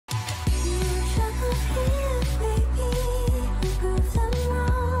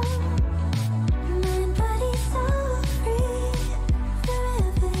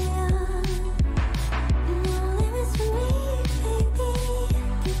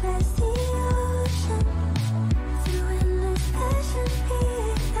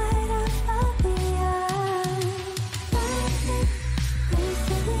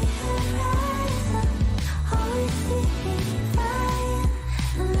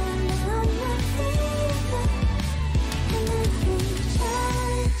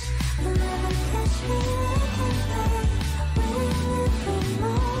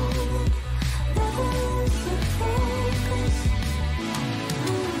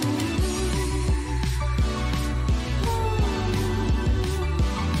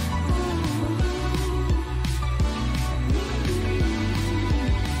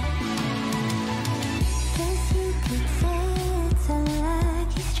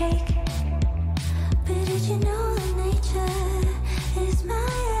streak. But did you know that nature is my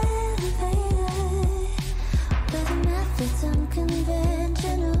elevator? But the method's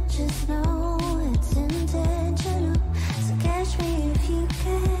unconventional, just know it's intentional. So catch me if you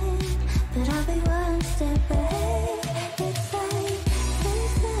can, but I'll be one step ahead. It's like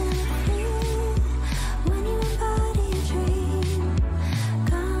facing a fear when you embody a dream.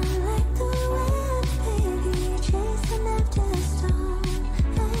 Gone like the wind, baby, chasing after a storm.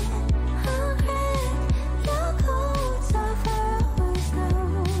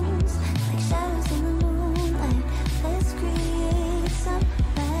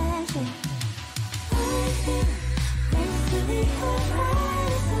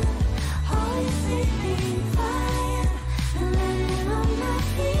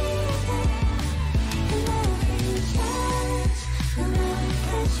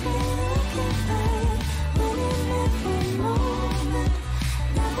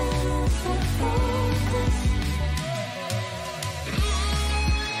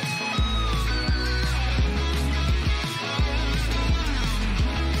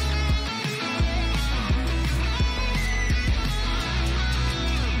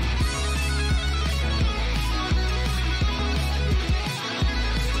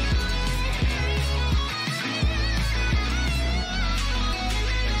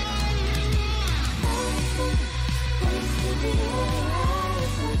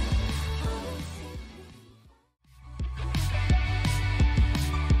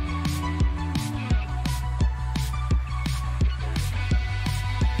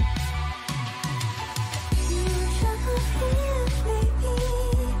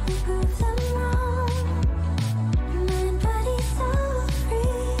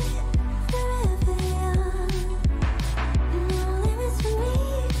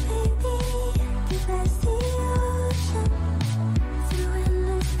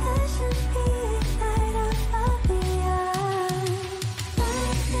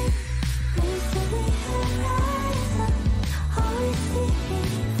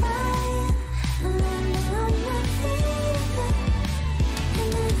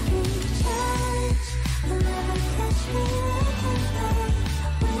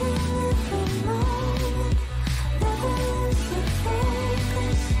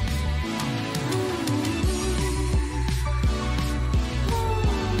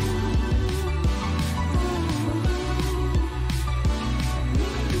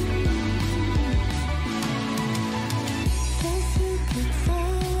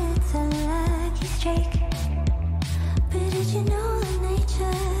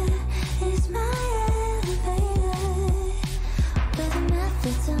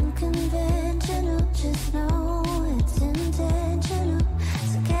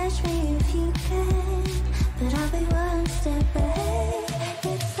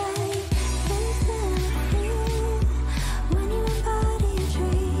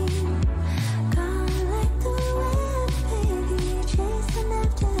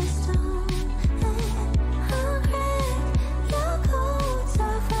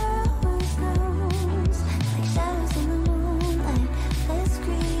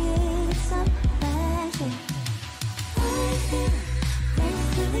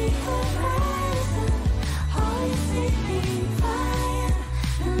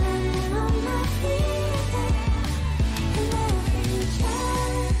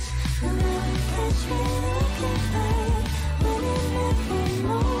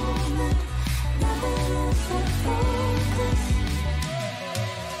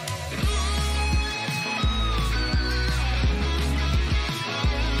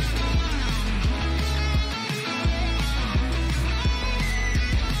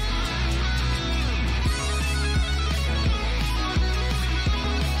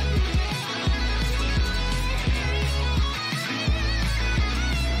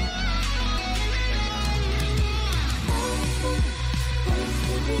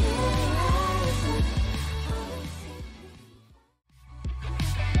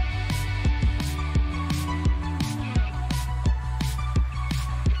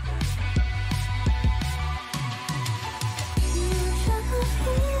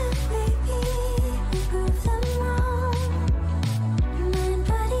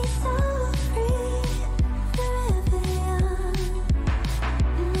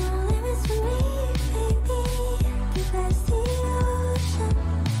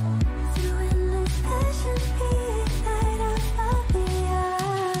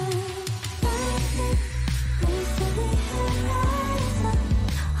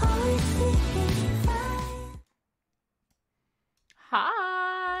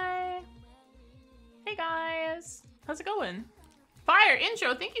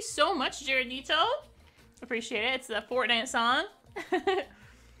 intro. Thank you so much, Jaredito. Appreciate it. It's the Fortnite song.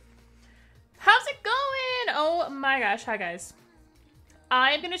 How's it going? Oh my gosh. Hi, guys.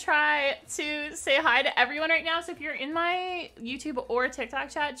 I'm going to try to say hi to everyone right now. So if you're in my YouTube or TikTok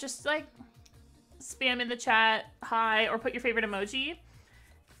chat, just like spam in the chat hi or put your favorite emoji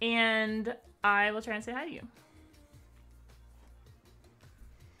and I will try and say hi to you.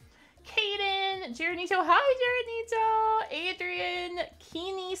 Kaden, Jaredito, hi Jaredito, Adrian,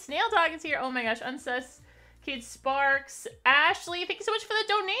 Keeney, Snail Dog is here. Oh my gosh, Unsus, Kid Sparks, Ashley, thank you so much for the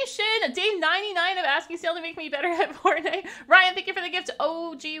donation. Day 99 of asking Snail to make me better at Fortnite. Ryan, thank you for the gift.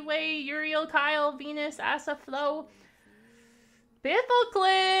 OG Way, Uriel, Kyle, Venus, Asa, Flo, Biffle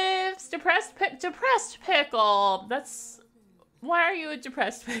Cliffs, Depressed Pickle. That's, why are you a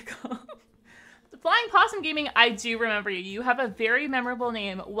Depressed Pickle? Flying Possum Gaming, I do remember you. You have a very memorable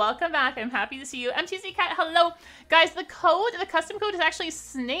name. Welcome back. I'm happy to see you. MTZ Cat, hello. Guys, the custom code is actually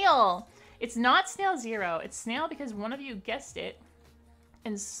Snail. It's not Snail 0. It's Snail because one of you guessed it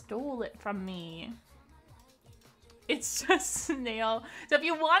and stole it from me. It's just Snail. So if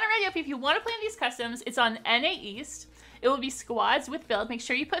you want to ready up, if you want to play on these customs, it's on NA East. It will be squads with build. Make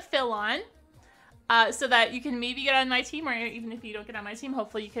sure you put Phil on. So that you can maybe get on my team, or even if you don't get on my team,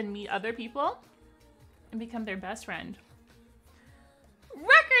 hopefully you can meet other people and become their best friend.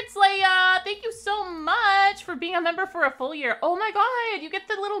 Records Leia, thank you so much for being a member for a full year. Oh my god, you get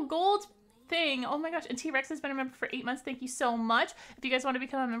the little gold thing. Oh my gosh, and T-Rex has been a member for 8 months. Thank you so much. If you guys want to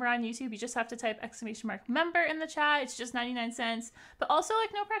become a member on YouTube, you just have to type !member in the chat. It's just 99 cents. But also,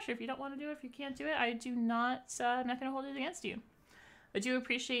 like, no pressure. If you don't want to do it, if you can't do it, I do not, I'm not going to hold it against you. I do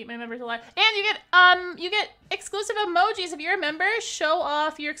appreciate my members a lot. And you get exclusive emojis. If you're a member, show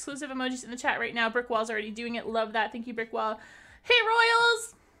off your exclusive emojis in the chat right now. Brickwall's already doing it. Love that. Thank you, Brickwall. Hey,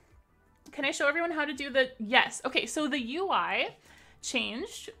 Royals! Can I show everyone how to do the... Yes. Okay, so the UI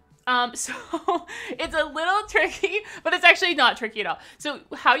changed. So it's a little tricky, but it's actually not tricky at all. So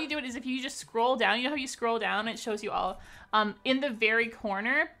how you do it is if you just scroll down, you know how you scroll down, it shows you all. In the very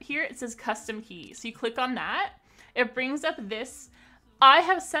corner here, it says custom key. So you click on that. It brings up this... I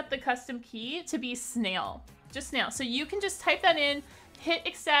have set the custom key to be Snail, just Snail. So you can just type that in, hit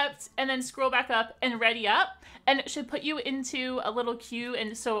accept, and then scroll back up and ready up. And it should put you into a little queue.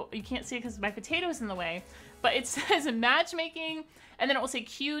 And so you can't see it because my potato is in the way, but it says matchmaking, and then it will say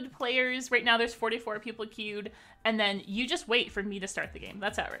queued players. Right now there's 44 people queued, and then you just wait for me to start the game.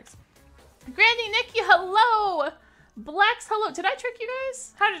 That's how it works. Grandy Nikki, hello. Blacks, hello. Did I trick you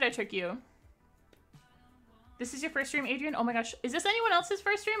guys? How did I trick you? This is your first stream, Adrian? Oh my gosh. Is this anyone else's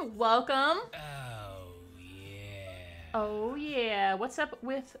first stream? Welcome. Oh, yeah. Oh, yeah. What's up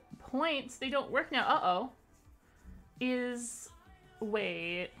with points? They don't work now. Uh-oh.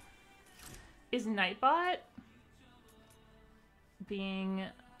 Wait. Is Nightbot being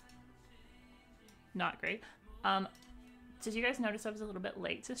not great? Did you guys notice I was a little bit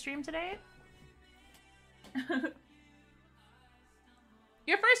late to stream today?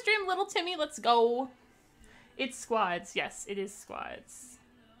 Your first stream, little Timmy. Let's go. It's squads. Yes, it is squads.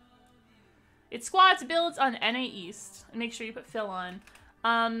 It's squads builds on NA East. And make sure you put Phil on.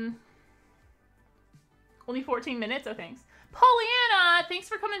 Only 14 minutes? Oh, thanks. Pollyanna, thanks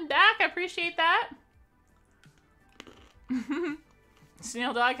for coming back. I appreciate that.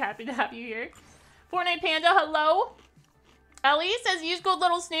 Snail Dog, happy to have you here. Fortnite Panda, hello. Ellie says use code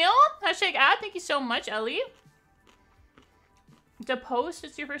little snail. Hashtag ad. Thank you so much, Ellie. Depost,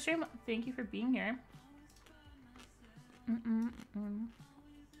 it's your first stream. Thank you for being here.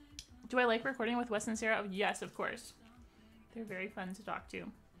 Do I like recording with Wes and Sarah? Oh, yes, of course. They're very fun to talk to.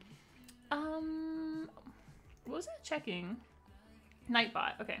 What was I checking?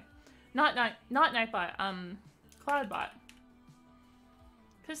 Nightbot. Okay, not Nightbot. Cloudbot.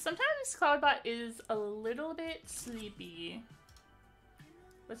 Because sometimes Cloudbot is a little bit sleepy.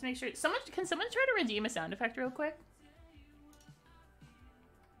 Let's make sure. Can someone try to redeem a sound effect real quick?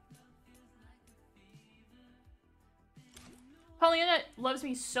 Pollyanna loves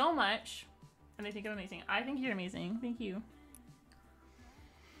me so much, and they think I'm amazing. I think you're amazing. Thank you.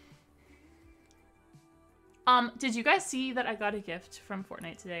 Did you guys see that I got a gift from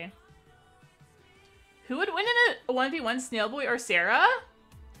Fortnite today? Who would win in a 1v1, Snailboy or Sarah?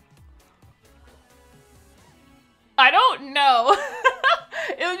 I don't know.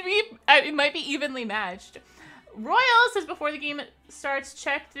 It might be evenly matched. Royal says before the game starts,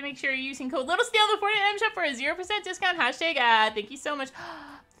 check to make sure you're using code Little Snail the Fortnite item shop for a 0% discount. Hashtag ad. Thank you so much.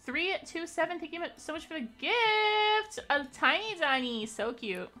 327. Thank you so much for the gift. A tiny, so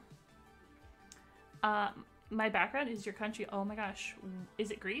cute. My background is your country. Oh my gosh,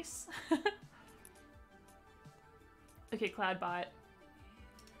 is it Greece? Okay, Cloudbot.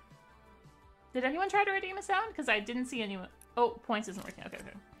 Did anyone try to redeem a sound? Because I didn't see anyone. Oh, points isn't working. Okay,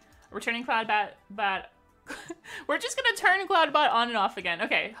 okay. Returning Cloudbot. We're just gonna turn Cloudbot on and off again.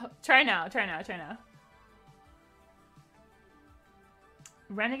 Okay, try now. Try now. Try now.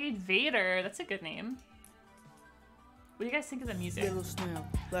 Renegade Vader. That's a good name. What do you guys think of the music? Little Snail.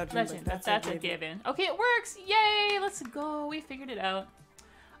 Legend. That's a given. Okay, it works. Yay! Let's go. We figured it out.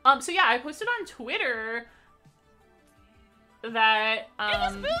 So yeah, I posted on Twitter that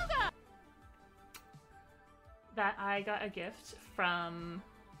that I got a gift from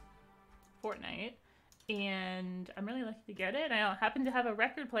Fortnite, and I'm really lucky to get it. I happen to have a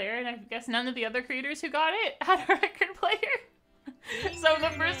record player, and I guess none of the other creators who got it had a record player. So I'm the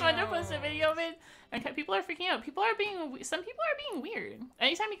first one to post a video of it, and people are freaking out. Some people are being weird.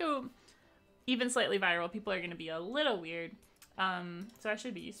 Anytime you go even slightly viral, people are going to be a little weird. So I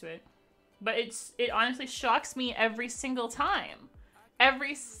should be used to it. But it honestly shocks me every single time.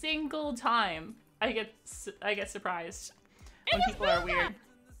 Every single time I get surprised when people are weird.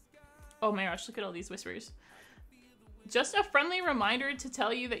 Oh my gosh, look at all these whispers. Just a friendly reminder to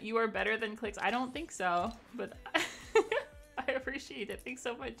tell you that you are better than clicks. I don't think so, but I appreciate it. Thanks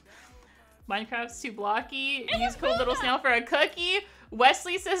so much. Minecraft's too blocky. Use code Little Snail for a cookie.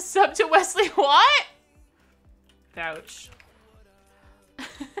 Wesley says sub to Wesley. What? Vouch.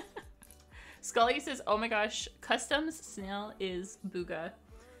 Scully says, oh my gosh, customs Snail is bugha.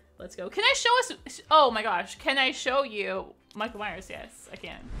 Let's go. Can I show us? Oh my gosh, can I show you Michael Myers? Yes, I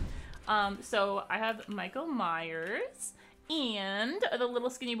can. So I have Michael Myers and the little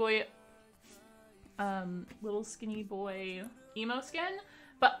skinny boy emo skin.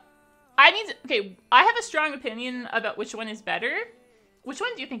 But okay, I have a strong opinion about which one is better. Which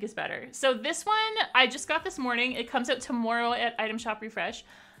one do you think is better? So this one I just got this morning. It comes out tomorrow at Item Shop Refresh.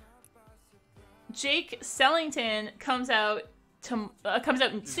 Jake Sellington comes out soon.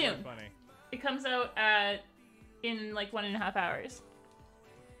 Funny. It comes out in like 1.5 hours.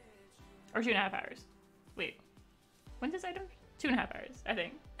 Or 2.5 hours. Wait. When does item? 2.5 hours, I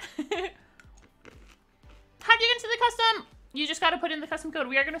think. How do you get into the custom? You just gotta put in the custom code.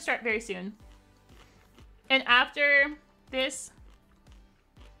 We are gonna start very soon. And after this,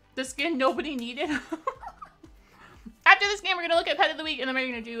 the skin nobody needed. After this game, we're gonna look at Pet of the Week, and then we're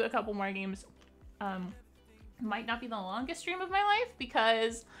gonna do a couple more games. Might not be the longest stream of my life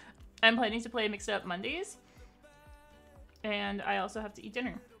because I'm planning to play Mixed Up Mondays. And I also have to eat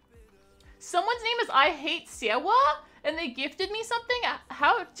dinner. Someone's name is I Hate Sewa, and they gifted me something.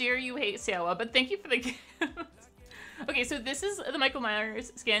 How dare you hate Sewa? But thank you for the gift. Okay, so this is the Michael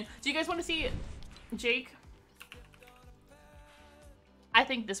Myers skin. Do you guys want to see Jake? I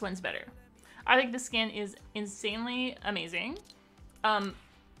think this one's better. I think the skin is insanely amazing. And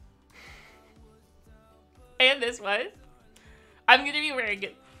this one. I'm gonna be wearing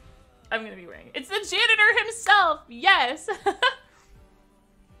it. It's the janitor himself. Yes.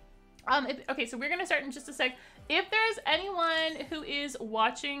 Okay, so we're gonna start in just a sec. If there's anyone who is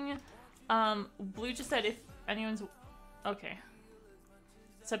watching, Blue just said if anyone's okay.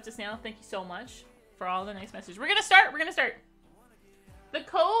 Sub to Snail, thank you so much for all the nice messages. We're gonna start. The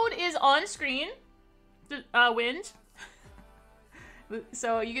code is on screen. Wind.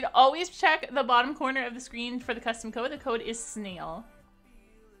 So you can always check the bottom corner of the screen for the custom code. The code is Snail.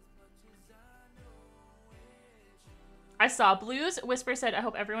 I saw Blues Whisper said, I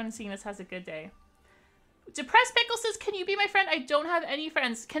hope everyone seeing this has a good day. Depressed Pickle says, can you be my friend? I don't have any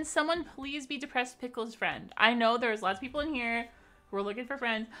friends. Can someone please be Depressed Pickle's friend? I know there's lots of people in here who are looking for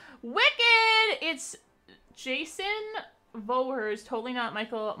friends. Wicked! It's Jason Vohers, totally not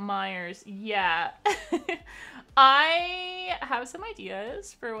Michael Myers. Yeah. I have some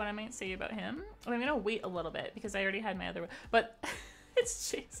ideas for what I might say about him. I'm gonna wait a little bit because I already had my other one. But it's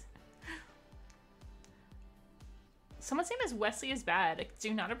Jason. Someone's name is Wesley is bad. I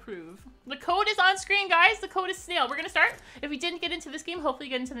do not approve. The code is on screen, guys. The code is Snail. We're gonna start. If we didn't get into this game, hopefully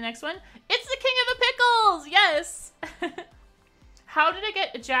get into the next one. It's the King of the Pickles! Yes! How did I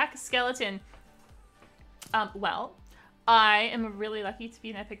get Jack Skeleton? Well, I am really lucky to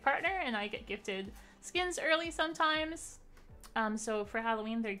be an Epic partner, and I get gifted skins early sometimes. So for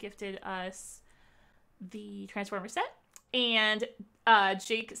Halloween, they gifted us the Transformer set, and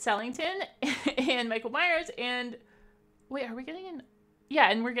Jake Sellington, and Michael Myers, and... Wait, are we getting an... Yeah,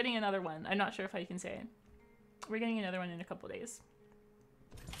 and we're getting another one. I'm not sure if I can say it. We're getting another one in a couple days.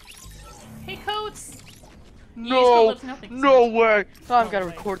 Hey, Coates! No! No way! Oh, I've got to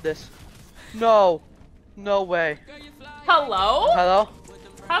record this. No. No way. Hello? Hello?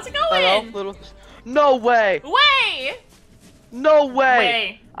 How's it going? Hello? Little... No way! Way! No way!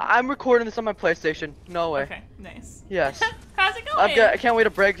 Way. I'm recording this on my PlayStation. No way. Okay, nice. Yes. How's it going? I can't wait to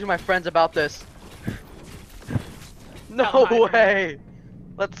brag to my friends about this. No Oh, hi, way.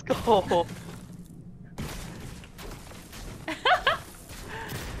 Let's go.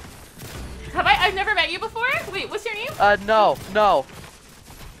 I've never met you before? Wait, what's your name? No.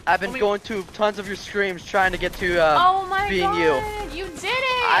 I've been going to tons of your streams trying to get to oh my being god, you did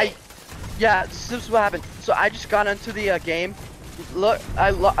it! Yeah, this is what happened. So I just got into the game. Look,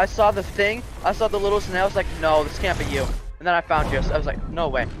 I saw the thing. I saw the little snail. I was like, no, this can't be you. And then I found you. So I was like, no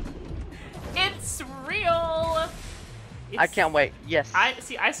way. It's real. I can't wait. Yes.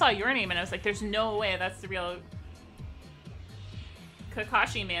 I saw your name and I was like, there's no way that's the real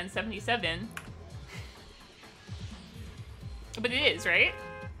Kakashi Man 77. But it is, right?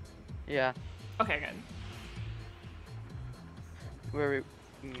 Yeah. Okay, good. Where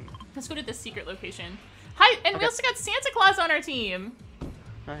we? Let's go to this secret location. Hi, and we also got Santa Claus on our team.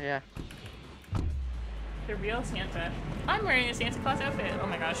 Oh yeah. The real Santa. I'm wearing a Santa Claus outfit. Oh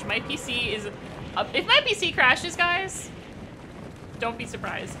my gosh, my PC is up. If my PC crashes, guys, don't be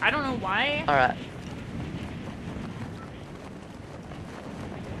surprised. I don't know why. All right.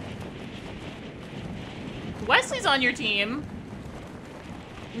 Wesley's on your team.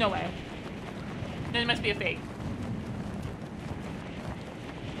 No way. Then it must be a fake.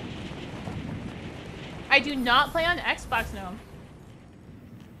 I do not play on Xbox, no.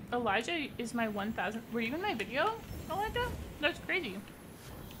 Elijah is my 1,000. Were you in my video, Elijah? That's crazy.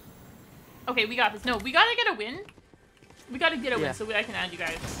 Okay, we got this. No, we gotta get a win. We gotta get a win so I can add you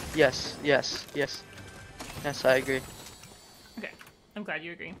guys. Yes, I agree. Okay, I'm glad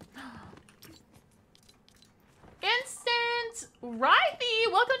you agree. Instant Ryby!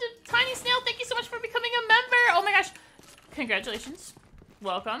 Welcome to Tiny Snail. Thank you so much for becoming a member. Oh my gosh. Congratulations.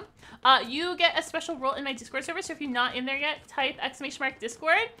 Welcome. You get a special role in my Discord server, so if you're not in there yet, type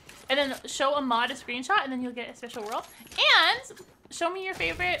 !Discord, and then show a mod a screenshot, and then you'll get a special role. And show me your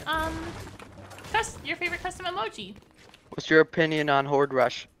favorite custom emoji. What's your opinion on Horde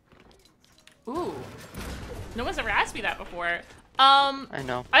Rush? Ooh. No one's ever asked me that before. I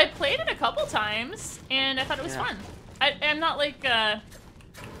know. I played it a couple times, and I thought it was fun. I'm not, like,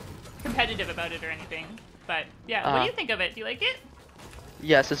 competitive about it or anything. But, yeah, what do you think of it? Do you like it?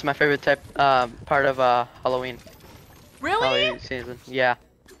 Yes, it's my favorite part of Halloween. Really? Halloween season. Yeah.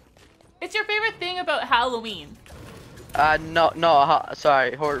 It's your favorite thing about Halloween? No,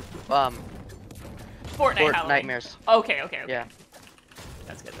 sorry, Horde, Fortnite Halloween. Nightmares. Okay. Yeah.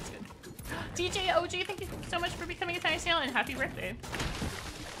 That's good. DJ OG, thank you so much for becoming a Tiny Snail, and happy birthday.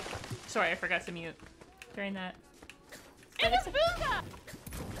 Sorry, I forgot to mute during that. And it's bugha!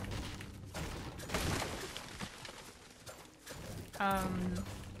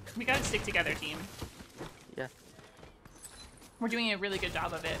 We gotta stick together, team. Yeah. We're doing a really good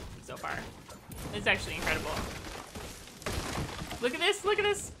job of it so far. It's actually incredible. Look at this! Look at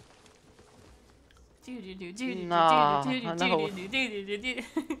this!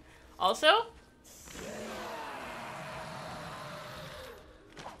 Also,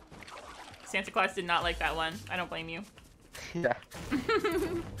 Santa Claus did not like that one. I don't blame you. Yeah.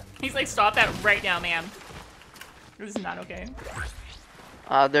 He's like, stop that right now, ma'am. This is not okay.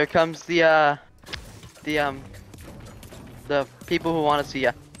 There comes the people who want to see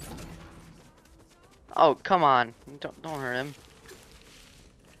ya. Oh, come on. Don't hurt him.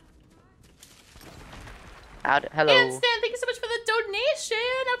 Hello. Instant, thank you so much for the donation.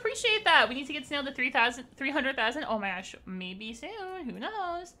 I appreciate that. We need to get Snail to 300,000. Oh my gosh, maybe soon. Who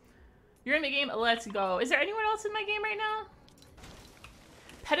knows? You're in my game. Let's go. Is there anyone else in my game right now?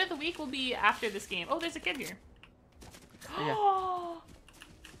 Pet of the week will be after this game. Oh, there's a kid here. Yeah.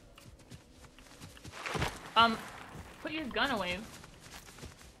 Put your gun away.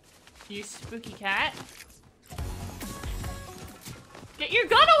 You spooky cat. Get your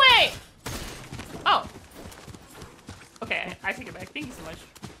gun away! Oh. Okay, I take it back. Thank you so much.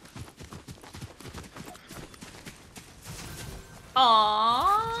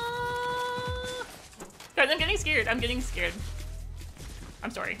 Aww. Guys, I'm getting scared.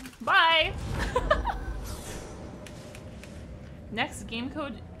 I'm sorry. Bye. Next game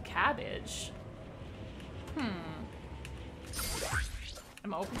code cabbage.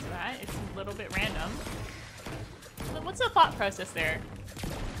 I'm open to that. It's a little bit random. What's the thought process there?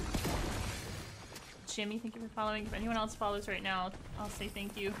 Jimmy, thank you for following. If anyone else follows right now, I'll say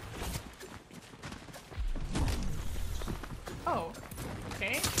thank you. Oh.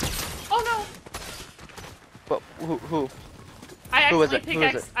 Okay. Oh no! But who? I Who was actually it?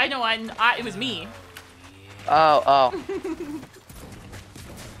 pickaxed. I know, it was me. Oh.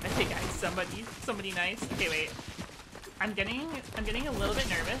 I pickaxed somebody nice. Okay, wait. I'm getting a little bit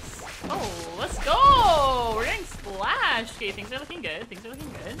nervous. Oh, let's go! We're getting splashed. Okay, things are looking good. Things are looking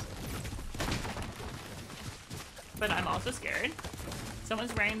good. But I'm also scared.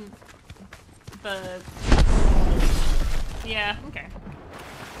 Someone's wearing the... Yeah, okay.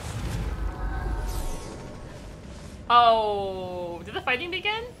 Oh, did the fighting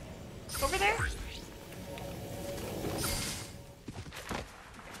begin? Over there?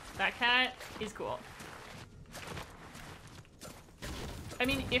 That cat is cool. I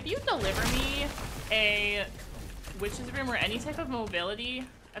mean, if you deliver me a witch's room or any type of mobility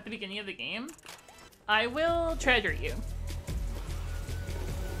at the beginning of the game, I will treasure you.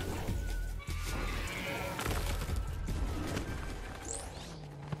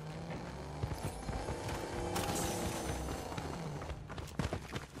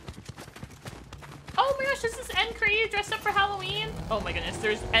 Oh my gosh, this is mccreamy dressed up for Halloween. Oh my goodness,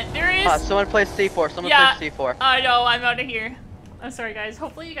 there is. Someone plays C4. Someone plays C4. I know, I'm out of here. I'm sorry, guys.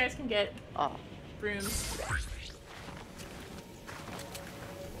 Hopefully, you guys can get rooms.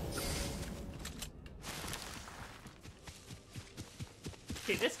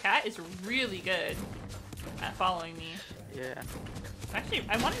 Okay, this cat is really good at following me. Yeah. Actually,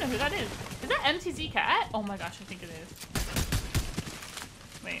 I want to know who that is. Is that MTZ cat? Oh my gosh, I think it is.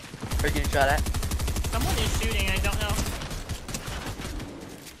 Wait. Are you getting shot at? Someone is shooting, I don't know.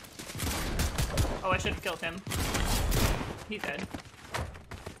 Oh, I should have killed him. He's dead.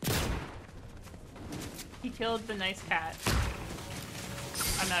 He killed the nice cat.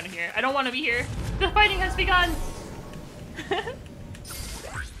 I'm out of here. I don't want to be here. The fighting has begun!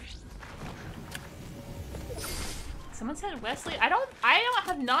 Someone said Wesley. I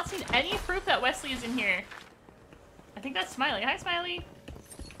have not seen any proof that Wesley is in here. I think that's Smiley. Hi, Smiley.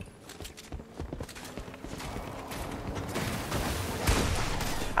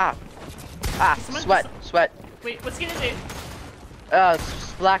 Sweat. Wait, what skin is it?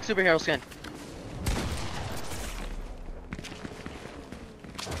 Black superhero skin.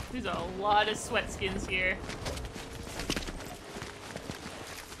 There's a lot of sweat skins here.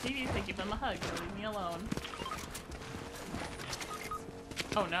 Maybe thank you for the hug, but leave me alone.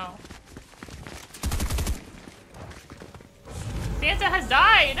 Oh no. Santa has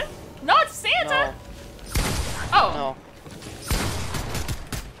died! Not Santa! No. Oh. No.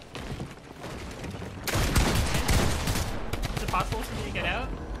 Is it possible for me to get out?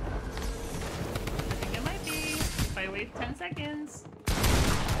 I think it might be. If I wait 10 seconds.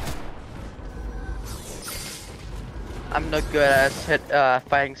 I'm not good at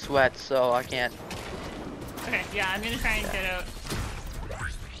fighting sweat, so I can't. Okay, yeah, I'm gonna try and get out.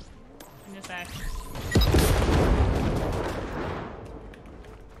 In a sec.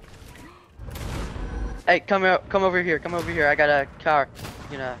 Hey, come over here. I got a car.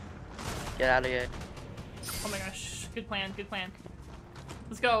 You know, get out of here. Oh my gosh, good plan, good plan.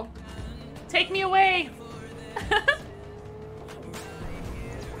 Let's go. Take me away!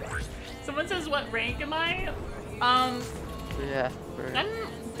 Someone says, what rank am I? Yeah. I'm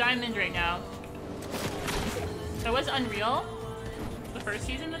diamond right now. That was Unreal. The first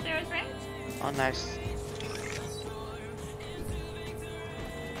season that there was ranked. Oh, nice.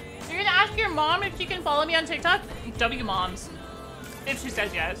 So you're gonna ask your mom if she can follow me on TikTok? W moms. If she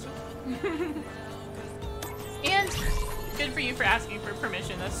says yes. And good for you for asking for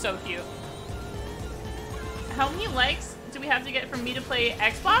permission. That's so cute. How many likes do we have to get for me to play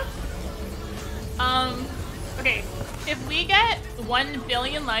Xbox? Okay. If we get 1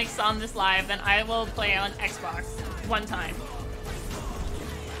 billion likes on this live, then I will play on Xbox one time.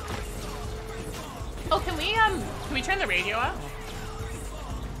 Oh, can we turn the radio off?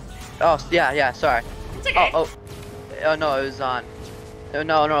 Oh, yeah, sorry. It's okay. Oh, no, it was on.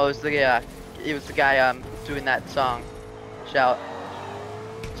 No, it was the, it was the guy, doing that song. Shout.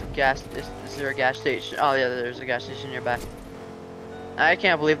 Is there a gas station? Oh, yeah, there's a gas station nearby. I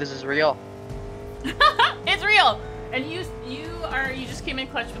can't believe this is real. It's real! And you just came in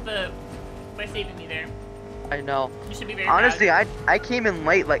clutch with by saving me there. I know. You should be very Honestly, proud. I came in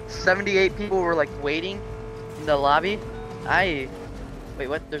late, like 78 people were like waiting in the lobby. Wait,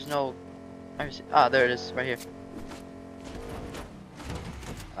 what? There's no, ah, there it is, right here.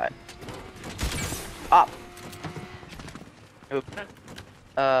 Alright. Ah. Oop.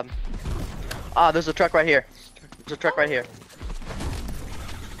 There's a truck right here. There's a truck right here.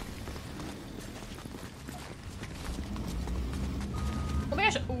 Oh my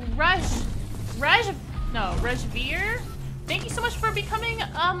gosh, Rajveer, thank you so much for becoming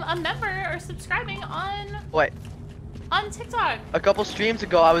a member or subscribing on TikTok. A couple streams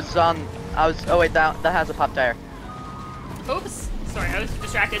ago, oh wait, that has a pop tire. Oops, sorry, I was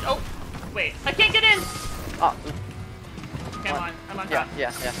distracted. Oh, wait, I can't get in. Oh. I'm on Yeah, top.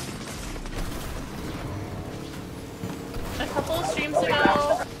 yeah. A couple of streams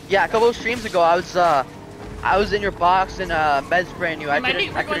ago. Yeah, a couple of streams ago, I was in your box and med spraying you. I We're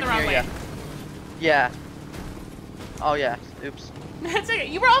going couldn't the wrong hear way. you. Yeah. Oh yeah. Oops. That's okay.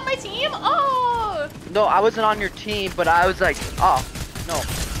 You were on my team? Oh! No, I wasn't on your team, but I was like, oh no.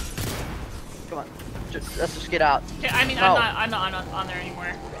 Come on. Let's just get out. Okay, I mean, No. I'm not on there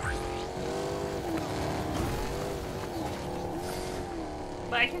anymore.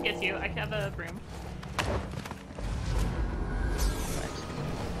 But I can get to you. I have a broom. Thanks.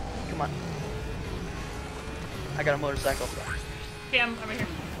 Come on. I got a motorcycle. Okay, I'm over here.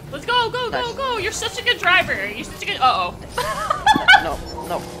 Let's go, go, Nice. go, go! You're such a good driver. You're such a good. Uh oh.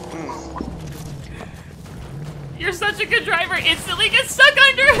 No. You're such a good driver. Instantly get stuck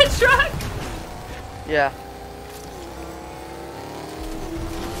under a truck. Yeah.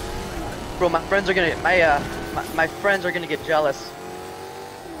 Bro, my friends are gonna my friends are gonna get jealous.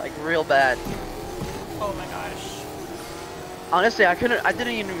 Like real bad. Oh my gosh. Honestly, I didn't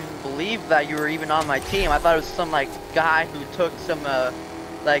even believe that you were even on my team. I thought it was some like guy who took some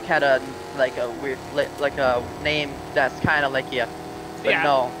like had a weird like a name that's kind of like you. But Yeah.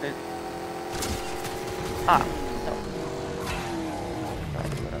 no. No.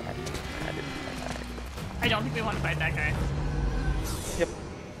 I don't think we want to fight that guy. Yep.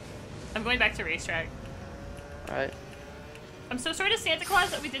 I'm going back to racetrack. All right. I'm so sorry to Santa Claus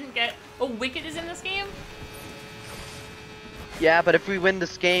that we didn't get. Oh, Wicked is in this game. Yeah, but if we win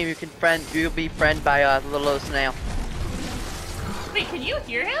this game, you'll be friend by the little Snail. Wait, can you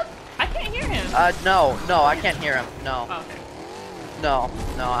hear him? I can't hear him. No, I can't hear him. No, Oh, okay. no,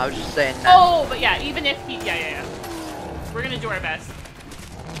 I was just saying that. Oh, but yeah, even if he, yeah. We're gonna do our best.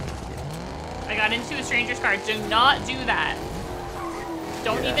 I got into a stranger's car. Do not do that.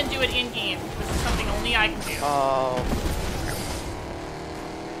 Don't Yeah. even do it in game. This is something only I can do. Oh,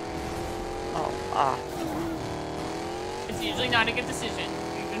 It's usually not a good decision,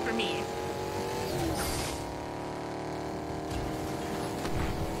 even for me.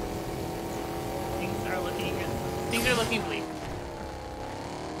 Things are looking bleak.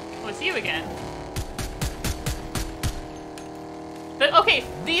 Oh, it's you again. But okay,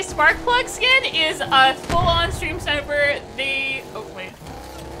 the spark plug skin is a full-on stream sniper. They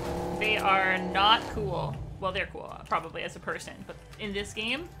are not cool. Well, they're cool, probably as a person, but in this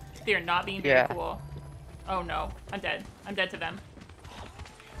game, they are not being very cool. Oh no, I'm dead. I'm dead to them.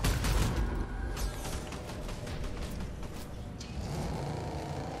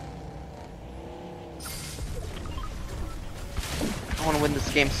 I want to win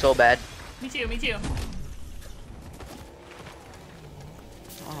this game so bad. Me too, me too.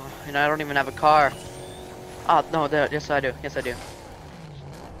 Oh, and I don't even have a car. Oh no, yes I do. Yes I do.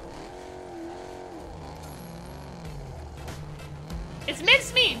 It's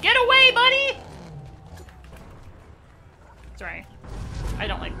mincemeat! Get away, buddy! Sorry. I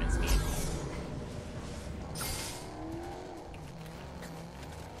don't like mincemeat.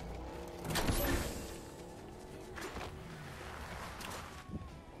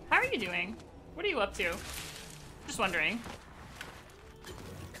 How are you doing? What are you up to? Just wondering.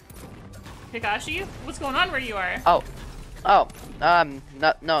 Kakashi, what's going on where you are?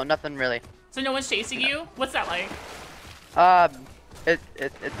 No, nothing really. So no one's chasing you? What's that like? It's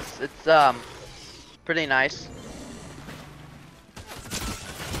pretty nice.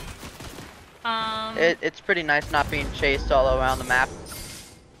 It's pretty nice not being chased all around the map.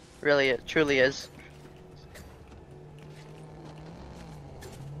 Really, it truly is.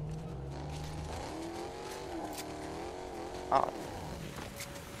 Oh.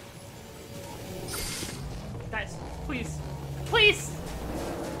 Guys, please. Please!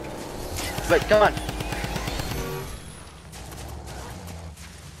 Wait, come on.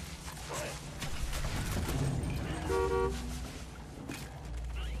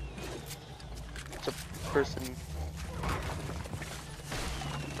 It's a person.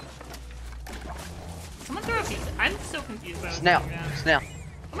 Someone throw a pizza. I'm so confused about Snail. Snail.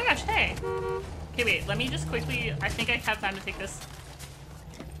 Oh my gosh, hey. Okay, wait, let me just quickly, I think I have time to take this.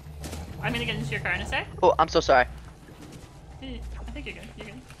 I'm gonna get into your car in a sec. Oh, I'm so sorry. I think you're good, you're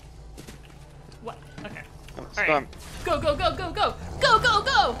good. What? Okay. Storm. Alright. Go, go, go, go, go! Go, go,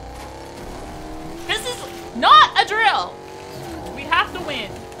 go! This is not a drill! We have to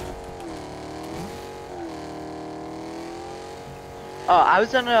win. Oh, I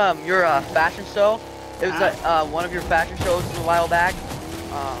was on your fashion show. It was one of your fashion shows a while back.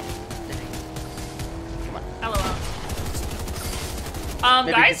 Come on. LOL. Maybe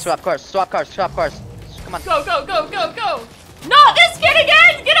we can Guys? swap cars. Come on. Go, go, go, go, go! Not this kid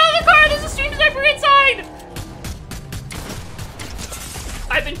again! Get out of the car! There's a stream sniper inside!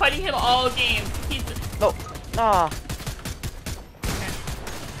 I've been fighting him all game. He's... No. Ah.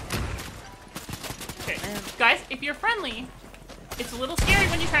 Okay. Guys, if you're friendly, it's a little scary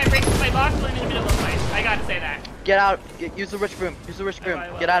when you try and break into my box when I'm in the middle of a fight. I gotta say that. Get out. Use the rich broom. Use the rich broom.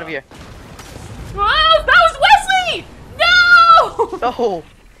 Get out of here. Whoa! That was Wesley! No! No.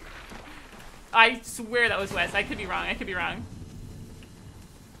 I swear that was Wes. I could be wrong. I could be wrong.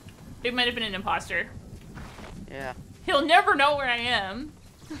 It might have been an imposter. Yeah. He'll never know where I am.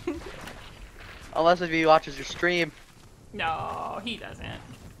 Unless if he watches your stream. No, he doesn't.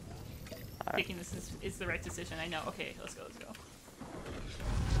 Right. Thinking this is the right decision. I know. Okay, let's go. Let's go.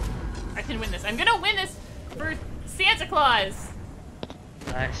 I can win this. I'm gonna win this for Santa Claus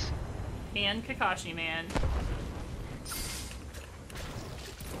Nice. and Kakashi, man.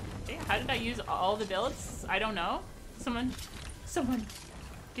 Okay, how did I use all the builds? I don't know. Someone,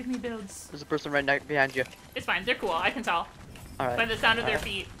 give me builds. There's a person right behind you. It's fine. They're cool. I can tell All right. by the sound of their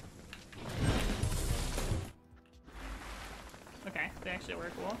feet. Okay, they actually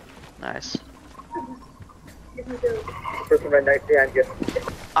were cool. Nice. Person right behind you.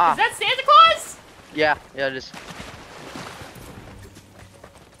 Ah. Is that Santa Claus? Yeah. Yeah, it is.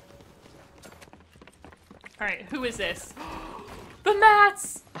 Alright, who is this? The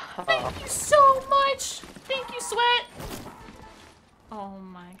mats! Thank you so much! Thank you, Sweat! Oh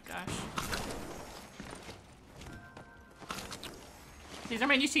my gosh. These are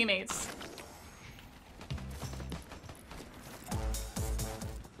my new teammates.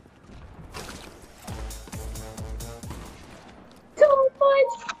 So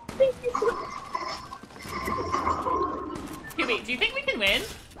much! Thank you so much. Okay, wait, do you think we can win?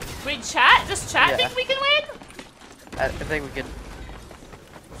 Wait, chat? Does chat think we can win? I think we can.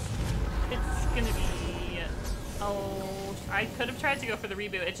 It's gonna be... Oh, I could have tried to go for the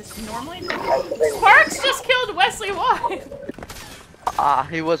reboot. It just normally... Sparks just killed Wesley Watt! Ah,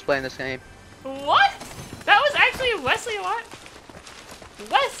 he was playing this game. What? That was actually Wesley Watt?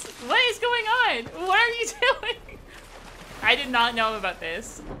 Wes, what is going on? What are you doing? I did not know about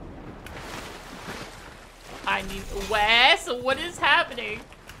this. I need... Wes, what is happening?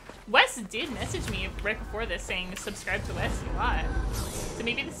 Wes did message me right before this saying subscribe to Wesley Watt. So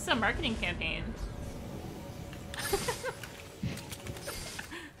maybe this is a marketing campaign.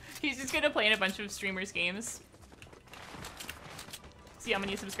 He's just gonna play in a bunch of streamers' games. See how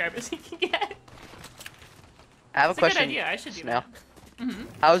many subscribers he can get. I have a question. That's a good idea. I should do Snail. that. Mm-hmm.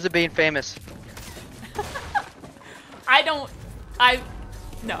 How is it being famous?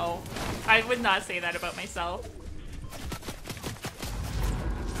 No. I would not say that about myself.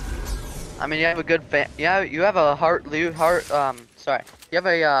 I mean, you have a good fan. Yeah, you have a you have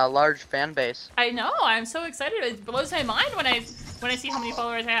a large fan base. I know. I'm so excited. It blows my mind when I see how many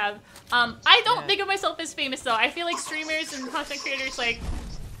followers I have. I don't think of myself as famous though. I feel like streamers and content creators, like,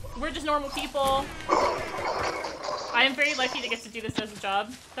 we're just normal people. I am very lucky to get to do this as a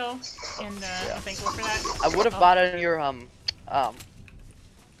job, though, and I'm thankful for that. I would have bought in your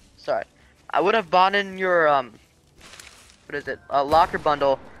I would have bought in your what is it? A locker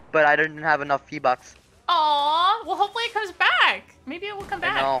bundle, but I didn't have enough V-Bucks. Aww, well hopefully it comes back. Maybe it will come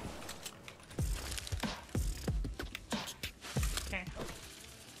back. I know. Okay.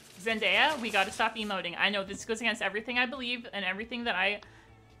 Zendaya, we gotta stop emoting. I know this goes against everything I believe and everything that I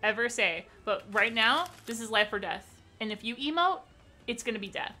ever say, but right now, this is life or death. And if you emote, it's gonna be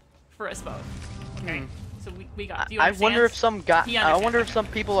death for us both. Okay? So we got. Do you I wonder if some guy. I wonder if okay. some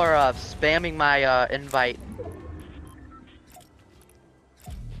people are spamming my invite.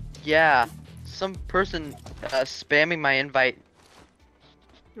 Yeah, some person spamming my invite.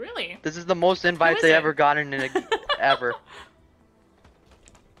 Really? This is the most invites they ever gotten in ever.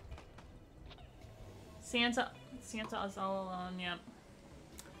 Santa is all alone. Yeah.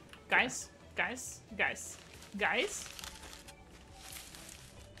 Guys.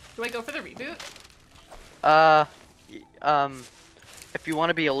 Do I go for the reboot? If you want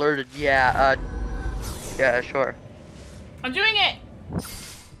to be alerted, yeah, yeah, sure. I'm doing it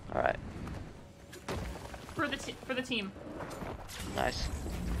All right. for the team. Nice.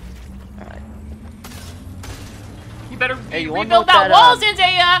 All right. You better Hey, you wanna know rebuild what that wall,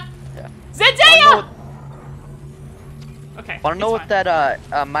 Zendaya. Yeah. Zendaya. Okay. Wanna know it's what fine.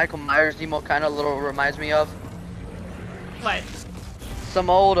 that Michael Myers emote kind of little reminds me of? What? Some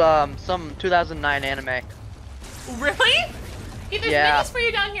old some 2009 anime. Really? Yeah, there's Yeah. minis for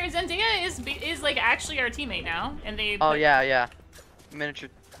you down here. Zendaya is like actually our teammate now, and they. Oh yeah. Miniature.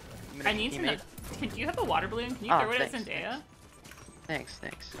 I need to know. Do you have a water balloon? Can you throw it at Zendaya? Thanks.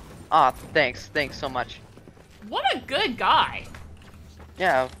 Aw, thanks so much. What a good guy.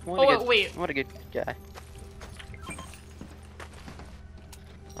 Yeah. Oh wait. What a good guy.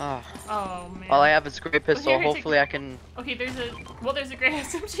 Oh, Oh man. all I have is a great pistol. here, take Hopefully I can. Okay, there's a great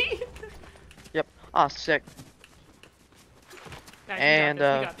SMG. Yep. Oh, sick. Guys, And we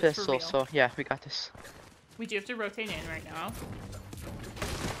got this, for pistol. real. So yeah, we got this. We do have to rotate in right now.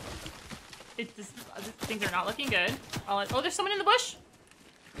 Things are not looking good. Oh, there's someone in the bush.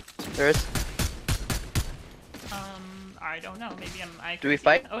 There is. I don't know. Maybe I. Do we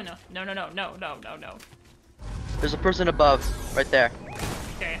fight? Oh no! No! There's a person above, right there.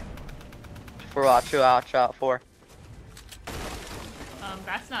 Okay. For watch out for.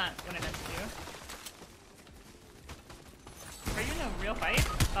 That's not what I meant to do. Are you in a real fight?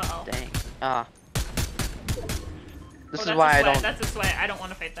 Uh-oh. Dang. Ah. This is That's why a I sweat. don't. That's a sweat. I don't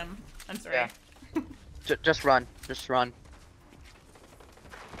want to fight them. I'm sorry. Yeah. Just run. Just run.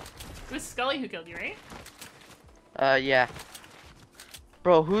 It was Scully who killed you, right? Yeah.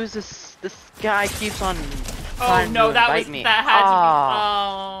 Bro, who is this? This guy keeps on. Oh trying no, to that invite was me. that had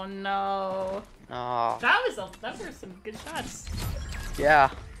Ah. to be. Oh no. Oh. That were some good shots. Yeah.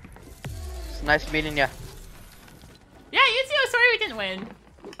 It's nice meeting you. Yeah, you too. Sorry we didn't win.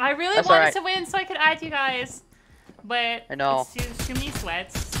 I really That's wanted alright. to win so I could add you guys, but I know. it's too many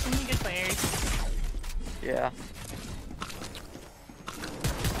sweats, too many good players. Yeah.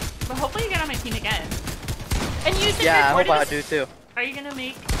 But hopefully you get on my team again. And you said Yeah, I you hope I recorded do this. too. Are you gonna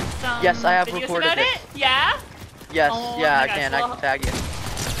make some Yes, I have videos recorded about it. it? Yeah. Yes. Oh Yeah, my I gosh, can. I well- can tag you.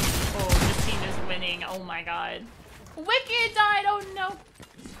 Oh, this team is winning. Oh my god. Wicked died. Oh no.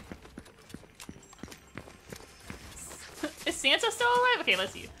 Is Santa still alive? Okay,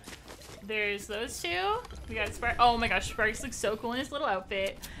 let's see. There's those two. We got Spark. Oh my gosh, Sparks looks so cool in his little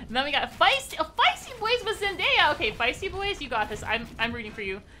outfit. And then we got Feisty Boys with Zendaya. Okay, Feisty Boys, you got this. I'm rooting for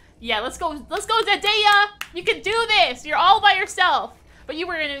you. Yeah, let's go Zendaya. You can do this. You're all by yourself. But you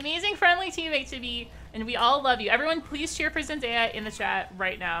were an amazing, friendly teammate to me, and we all love you. Everyone, please cheer for Zendaya in the chat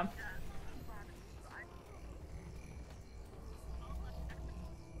right now.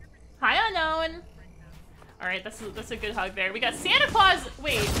 Hi, Unknown. All right, that's a good hug there. We got Santa Claus.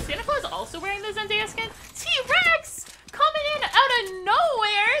 Wait, Santa Claus also wearing the Zendaya skin? T-Rex coming in out of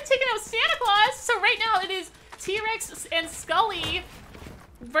nowhere, taking out Santa Claus. So right now it is T-Rex and Scully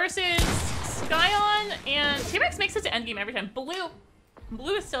versus Skyon, and T-Rex makes it to endgame every time.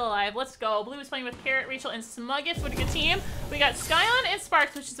 Blue is still alive. Let's go. Blue is playing with Carrot, Rachel, and Smuggus. What a good team. We got Skyon and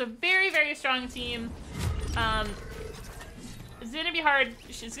Sparks, which is a very, very strong team. It's gonna be hard.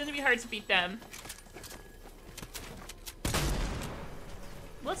 It's gonna be hard to beat them.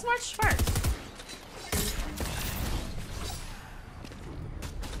 Let's watch Sparks.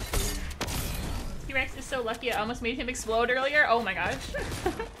 T-Rex is so lucky I almost made him explode earlier. Oh my gosh.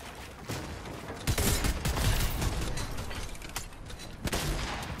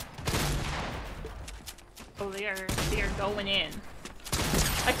 Oh, they are going in.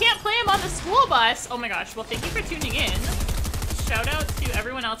 I can't play him on the school bus. Oh my gosh. Well, thank you for tuning in. Shout out to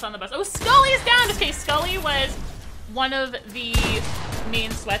everyone else on the bus. Oh, Scully's down. Okay, Scully was one of the main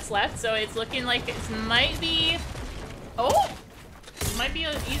sweats left, so it's looking like it might be. Oh, might be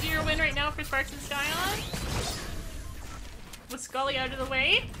an easier win right now for Sparks and Skyon. With Scully out of the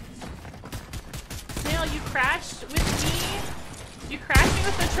way. Snail, you crashed with me. You crashed me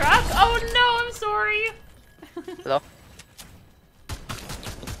with the truck. Oh no, I'm sorry. Hello.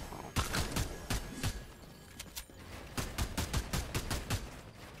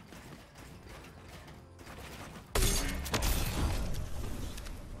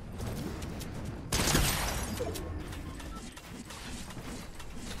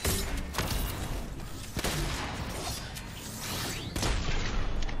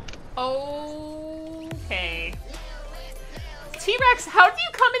 Okay. T-Rex, how do you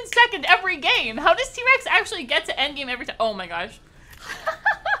come in second every game? How does T-Rex actually get to endgame every time? Oh my gosh.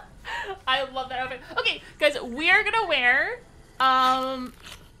 I love that outfit. Okay, guys, we are gonna wear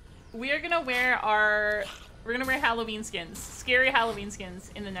Halloween skins. Scary Halloween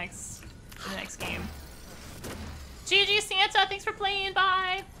skins in the next game. GG Santa, thanks for playing,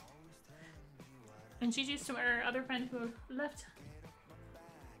 bye! And GG's to our other friend who left.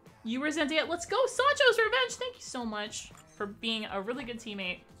 You were Zendaya. Let's go, Sancho's Revenge. Thank you so much for being a really good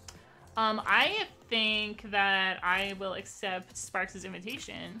teammate. I think that I will accept Sparks'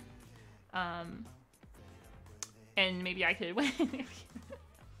 invitation. And maybe I could win.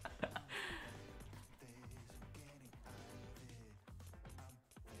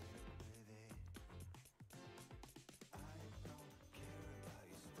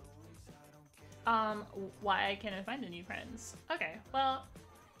 Why can't I find any friends? Okay, well,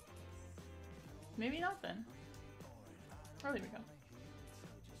 maybe not then. Oh, there we go.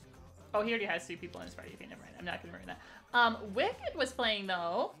 Oh, he already has 3 people in his party. Okay, never mind. I'm not gonna remember that. Wicked was playing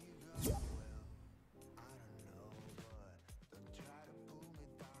though.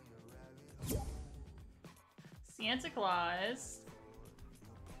 Santa Claus.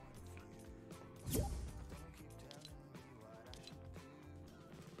 Can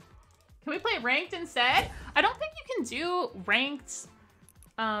we play ranked instead? I don't think you can do ranked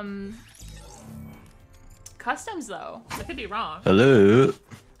customs though. I could be wrong. Hello.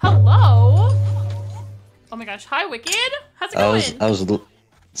 Hello. Oh my gosh. Hi, Wicked. How's it going?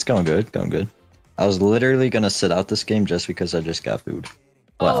 It's going good. Going good. I was literally gonna sit out this game just because I just got food.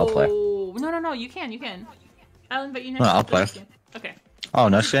 But I'll play. No. You can. I'll invite you next. No, I'll play. Game. Okay. Oh,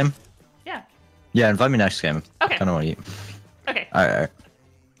 next game? Yeah. Yeah, invite me next game. Okay. I kind of want to eat. Okay. Alright.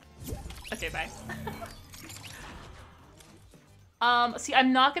 Okay, bye. See,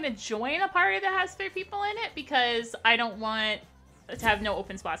 I'm not gonna join a party that has 3 people in it because I don't want to have no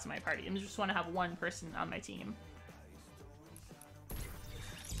open spots in my party. I just want to have 1 person on my team.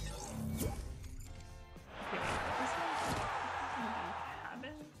 Okay,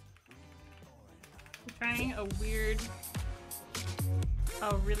 I'm trying a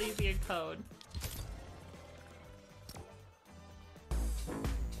really weird code.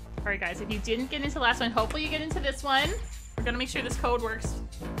 Alright guys, if you didn't get into the last one, hopefully you get into this one. We're gonna make sure this code works.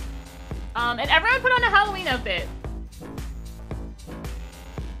 And everyone put on a Halloween outfit.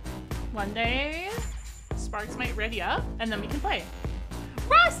 One day, Sparks might ready up, and then we can play.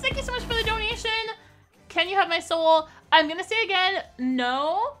 Russ, thank you so much for the donation. Can you have my soul? I'm gonna say again,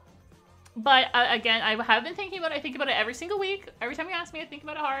 no. But again, I have been thinking about it. I think about it every single week. Every time you ask me, I think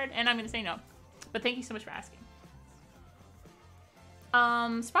about it hard, and I'm gonna say no. But thank you so much for asking.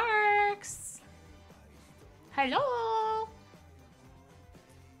 Sparks. Hello.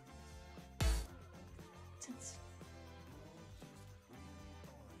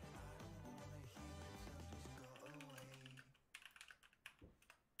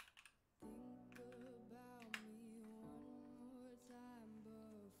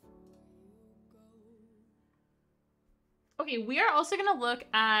 Okay, we are also gonna look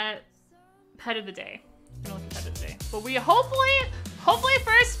at Pet of the Day. But we hopefully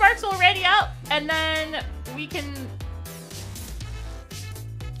first Sparks will ready up, and then we can.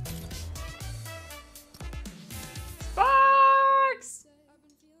 Sparks!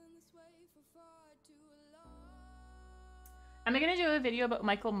 Am I gonna do a video about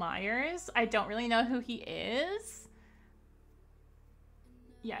Michael Myers? I don't really know who he is.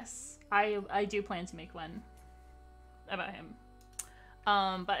 Yes, I do plan to make one about him.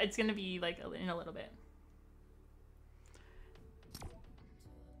 But it's gonna be like in a little bit.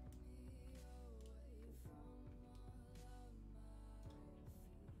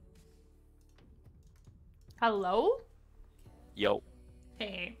 Hello? Yo.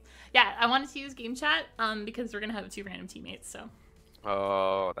 Hey. Yeah, I wanted to use game chat because we're gonna have 2 random teammates, so.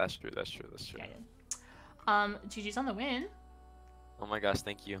 Oh, that's true. Yeah. GG's on the win. Oh my gosh,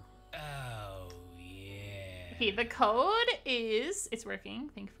 thank you. Oh, yeah. Okay, the code is, it's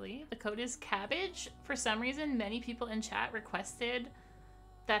working, thankfully. The code is cabbage. For some reason, many people in chat requested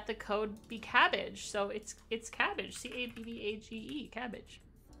that the code be cabbage. So it's cabbage, C-A-B-B-A-G-E, cabbage.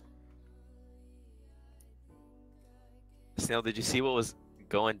 Snail, did you see what was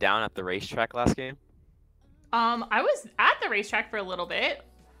going down at the racetrack last game? I was at the racetrack for a little bit,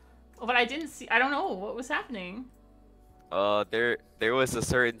 but I don't know what was happening. There was a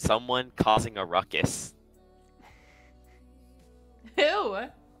certain someone causing a ruckus. Who?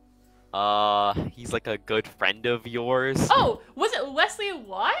 He's like a good friend of yours. Oh, was it Wesley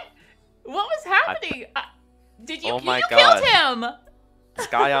Watt? What was happening? Did you? Oh my you God. killed him!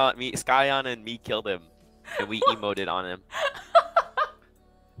 Skyon and me killed him, and we emoted on him.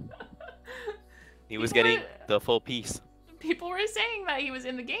 He was getting the full piece. People were saying that he was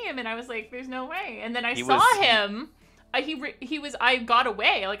in the game, and I was like, "There's no way." And then I saw him. I got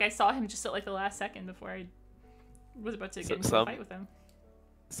away. Like I saw him just at like the last second before I was about to get into a fight with him.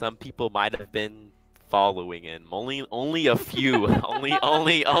 Some people might have been following him. Only a few.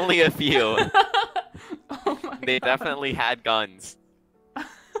 only a few. Oh my They God. definitely had guns.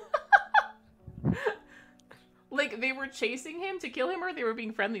 Like they were chasing him to kill him, or they were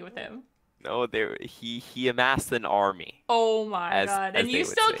being friendly with him. No, he amassed an army. Oh my God! And you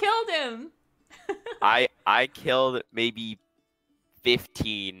still killed him. I killed maybe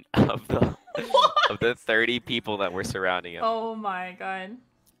 15 of the 30 people that were surrounding him. Oh my God,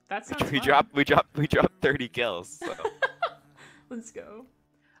 that sounds we fun. dropped 30 kills. So. Let's go.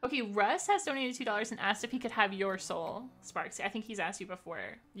 Okay, Russ has donated $2 and asked if he could have your soul, Sparks. I think he's asked you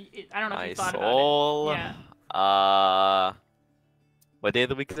before. I don't know if you thought about it. Yeah. What day of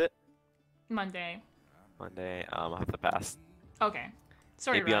the week is it? Monday. Monday. I'll have to pass. Okay.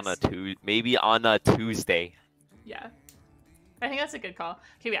 Sorry, Maybe Russ. maybe on a Tuesday. Yeah. I think that's a good call.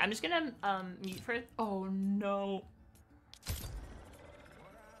 Okay, wait. I'm just gonna mute for it. Oh no.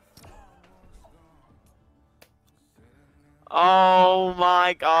 Oh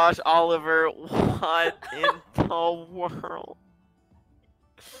my gosh, Oliver, what in the world?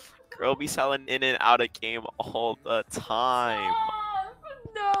 Girl be selling in and out of game all the time.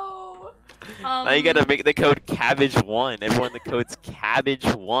 No. Now you gotta make the code cabbage1. Everyone, the code's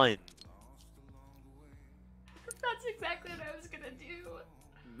cabbage1. That's exactly what I was gonna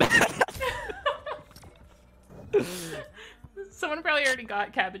do. Someone probably already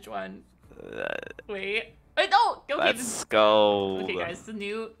got cabbage one. Wait. No. Okay. Let's go. Okay, guys. The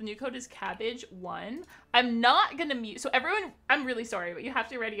new code is cabbage one. I'm not gonna mute. So everyone, I'm really sorry, but you have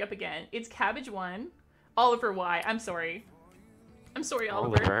to ready up again. It's cabbage one. Oliver Y. I'm sorry. I'm sorry,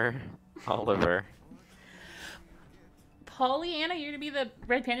 Oliver. Oliver. Pollyanna, you're gonna be the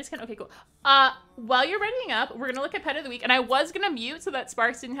red panda skin? Okay, cool. While you're readying up, we're gonna look at pet of the week, and I was gonna mute so that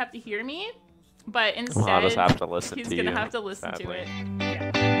Sparks didn't have to hear me, but instead I'll just have to listen he's to gonna you, have to listen sadly. to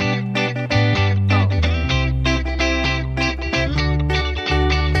it. Oh.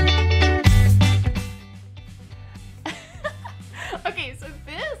 Okay, so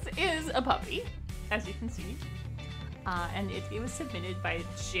this is a puppy, as you can see, and it was submitted by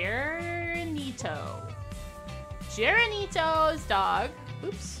Jeranito. Jeranito's dog.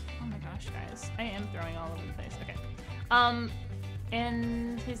 Oops. Oh my gosh, guys. I am throwing all over the place. Okay.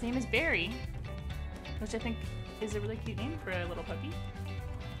 And his name is Barry, which I think is a really cute name for a little puppy.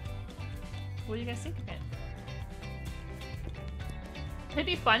 What do you guys think of it? Could it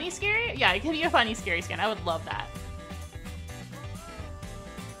be funny scary? Yeah, it could be a funny scary skin. I would love that.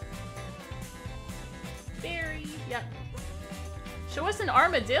 Barry. Yep. Show us an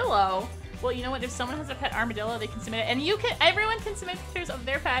armadillo. Well, you know what? If someone has a pet armadillo, they can submit it, and everyone can submit pictures of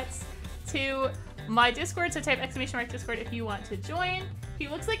their pets to my Discord. So type !Discord if you want to join. He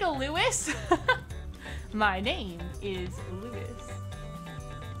looks like a Lewis. My name is Lewis.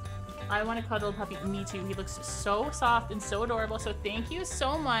 I want to cuddle a puppy. Me too. He looks so soft and so adorable. So thank you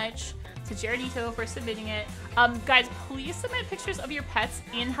so much to Jaredito for submitting it. Guys, please submit pictures of your pets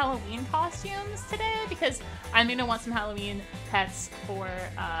in Halloween costumes today, because I'm gonna want some Halloween pets for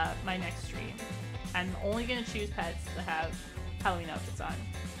my next stream. I'm only gonna choose pets that have Halloween outfits on.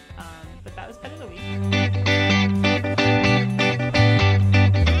 But that was pet of the week.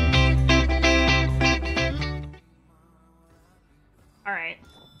 All right,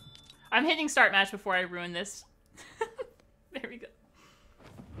 I'm hitting start match before I ruin this. There we go.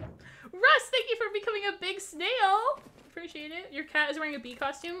 Russ, thank you for becoming a big snail. Appreciate it. Your cat is wearing a bee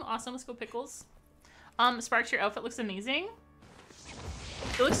costume. Awesome. Let's go pickles. Sparks, your outfit looks amazing.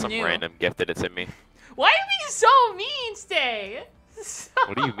 It looks Some new. random gifted it to me. Why are you being so mean today?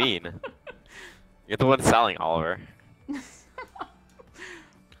 What do you mean? You're the one selling, Oliver.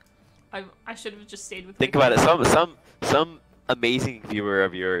 I should have just stayed with. Think about it. Some amazing viewer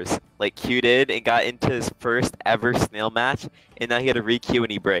of yours like queued in and got into his first ever snail match, and now he had to re-queue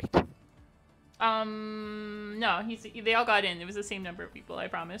and he bricked. No, they all got in. It was the same number of people, I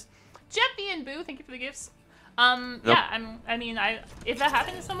promise. Jeffy and Boo, thank you for the gifts. Nope. Yeah, if that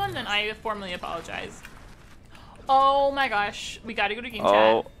happened to someone, then I formally apologize. Oh my gosh, we gotta go to game chat.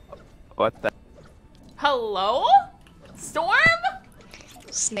 Oh, what the? Hello? Storm?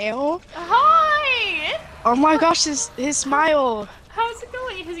 Snail? Hi! Oh my gosh, his smile! How's it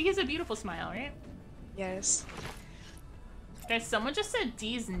going? He has a beautiful smile, right? Yes. Guys, someone just said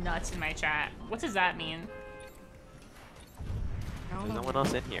D's nuts in my chat. What does that mean? I don't There's no know. one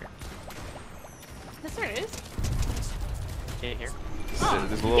else in here. Yes, there is. Can't hear. Oh,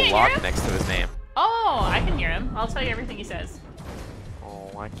 There's a you little can't hear lock him? next to his name. Oh, I can hear him. I'll tell you everything he says. Oh,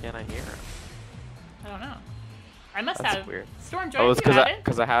 why can't I hear him? I don't know. I must That's have. weird. Storm, join Oh, if it's you have it.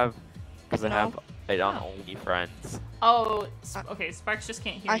 because I have No. it on Oh. only friends. Oh, okay. Sparks just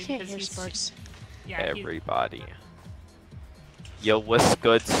can't hear I you can't because hear he's. Sparks. Yeah, he- Everybody. Yo, what's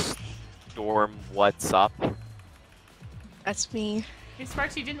good, Storm? What's up? That's me. Hey,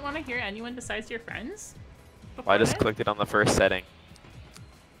 Sparks, you didn't want to hear anyone besides your friends? Well, I just before clicked it on the first setting.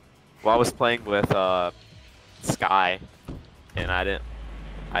 Well, I was playing with Sky, and I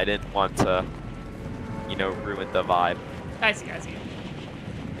didn't want to, ruin the vibe. that? I see.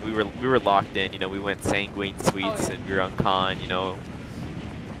 We were locked in. We went sanguine sweets yeah. and we were on con.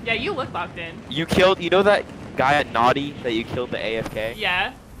 Yeah, you look locked in. You killed. That guy at Naughty that you killed the AFK.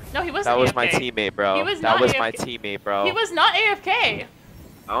 Yeah. No, he wasn't That was AFK. my teammate, bro. He was that not was AFK. my teammate, bro. He was not AFK. I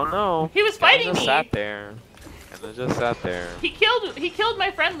don't know. He was Guy fighting just me. sat there, and It just sat there. He killed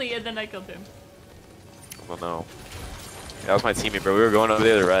my friendly, and then I killed him. Oh no. That was my teammate, bro. We were going over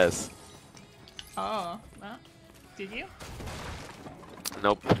there to res. Oh, well, did you?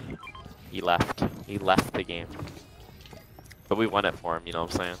 Nope. He left. He left the game. But we won it for him, you know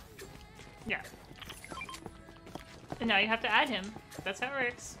what I'm saying? Yeah. And now you have to add him. That's how it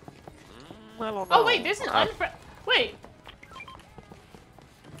works. I don't know. Oh wait, there's an unfriend. Wait,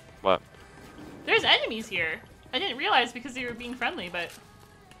 What? there's enemies here. I didn't realize because they were being friendly, but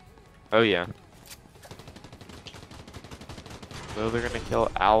Oh yeah. So they're gonna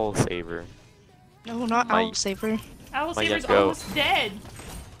kill Owl Saber. No, not My- Owl Saber. Owl Might Saber's go. almost dead.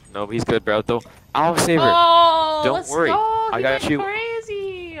 No, he's good, bro. Though Owl Saber. Oh, Don't let's worry. go. I He got went you.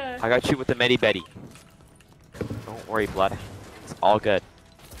 Crazy. I got you with the Medi Betty. Don't worry, blood. It's all good.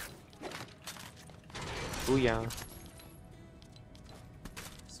 Booyah.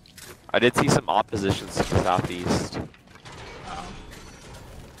 I did see some oppositions to the southeast. Uh-oh.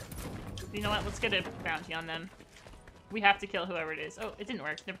 You know what? Let's get a bounty on them. We have to kill whoever it is. Oh, it didn't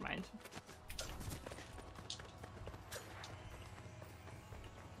work. Never mind.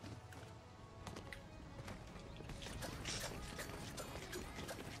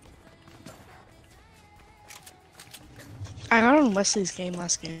 I got on Wesley's game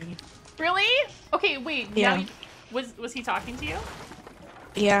last game. Really? Okay, wait. Yeah. Now was he talking to you?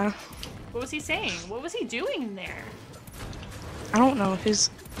 Yeah. What was he saying? What was he doing there? I don't know. He was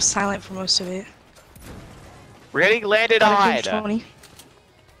silent for most of it. We're getting landed Got a on. good 20. You're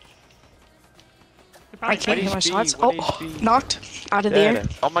I probably can't hit my HP, shots. what Oh, HP? knocked out of the air.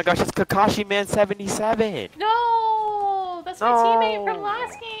 Oh my gosh, it's Kakashi Man 77. No, that's my No. teammate from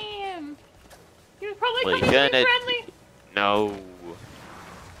last game. He was probably Well, coming to be you're gonna- friendly. No.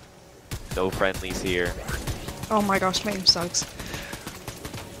 No friendlies here. Oh my gosh, my aim sucks.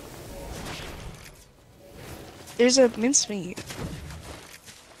 There's a mincemeat.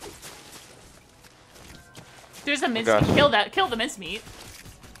 There's a gosh. mincemeat. Kill the mincemeat.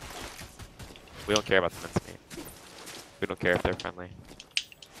 We don't care about the mincemeat. We don't care if they're friendly.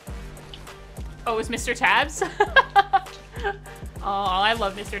 Oh, it's Mr. Tabs? Oh, I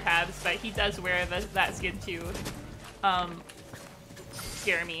love Mr. Tabs, but he does wear that skin to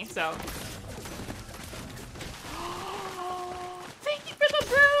scare me, so. Thank you for the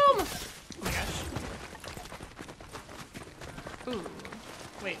broom! Oh my gosh. Ooh.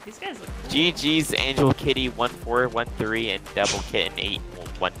 Wait, these guys look cool. GG's Angel Kitty 1413 and Double Kitten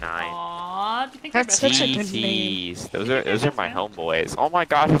 819. Aww, do you think they're That's best such a friends? good name. GG's. Those are my homeboys. Oh my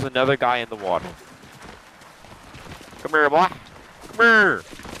gosh, there's another guy in the water. Come here, boy. Come here.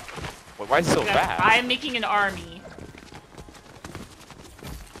 Wait, why is it so Guys, fast? I'm making an army.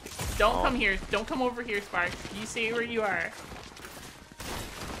 Don't Oh. come here. Don't come over here, Sparks. You stay where you are.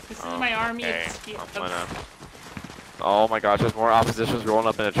 This is my army Okay, of I'm gonna... Oh my gosh, there's more oppositions rolling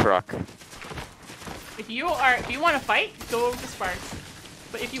up in a truck. If you want to fight, go over to Sparks.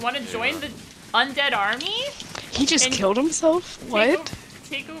 But if you want to join the undead army, He just And- killed himself? What?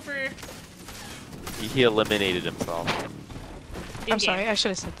 Take over. He eliminated himself. I'm in-game. sorry, I should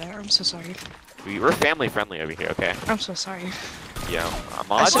have said that. I'm so sorry. We're family friendly over here, okay? I'm so sorry. Yeah, I'm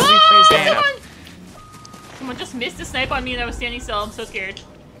I on. should rephrase Damn. that. Someone just missed a snipe on me and I was standing still. I'm so scared.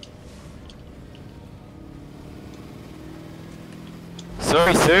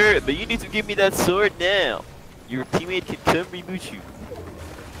 Sorry, sir, but you need to give me that sword now. Your teammate can come reboot you.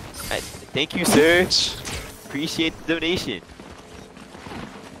 Thank you, sir. Appreciate the donation.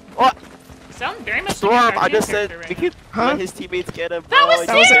 What? You sound very much Storm, like a I just cartoon said character we right could Huh? let his teammates get him. That was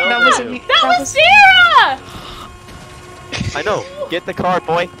bro. You Sarah! killed that wasn't him. me. now. That That was Sarah! I know. Get the card,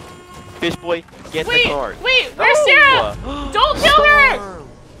 boy. Fish boy, get Wait, the card. wait, where's Sarah? Don't kill her!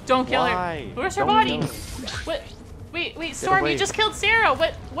 Don't kill Why? her. Where's her Don't body? kill her. What? Wait, Storm, away. you just killed Sarah.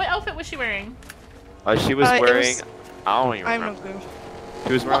 What outfit was she wearing? She was it wearing. was- I don't even I'm no remember. clue.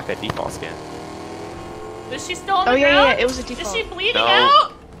 She was wearing like a default skin. Is she still on Oh the yeah, ground? yeah, it was a Is default. she bleeding No.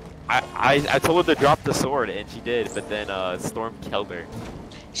 out? I told her to drop the sword and she did, but then Storm killed her.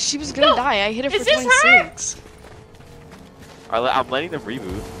 She was gonna No, die. I hit her is for this her? 26. I'm letting them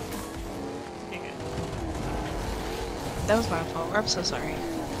reboot. Okay, good. That was my fault. I'm so sorry.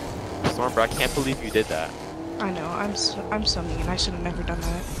 Storm, bro, I can't believe you did that. I know. I'm so mean. I should have never done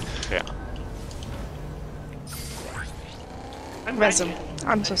that. Yeah. I'm Res him. ready.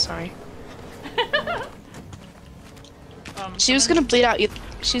 I'm so sorry. She was someone- gonna bleed out.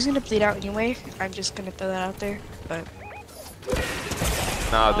 She's gonna bleed out anyway. I'm just gonna throw that out there. But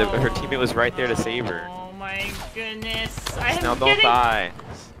No, her teammate was right there to save her. Oh my goodness. I am Now don't getting... die.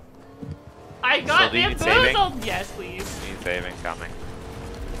 I got do you need bamboozled. saving? Yes, please. Need saving coming.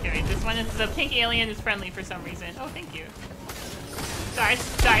 Okay, this one is the pink alien is friendly for some reason. Oh, thank you. Guys.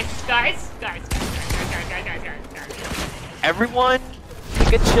 Everyone,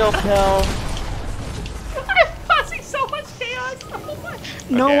 take a chill pill. I'm causing so much chaos. Oh my.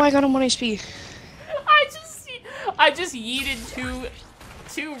 No, Okay. I got him 1 HP. I just yeeted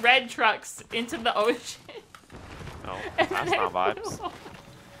two red trucks into the ocean. No, And that's then not I vibes. flew off.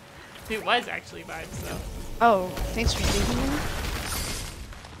 It was actually vibes though. Oh, thanks for saving me.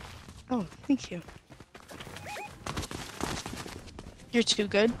 Oh, thank you. You're too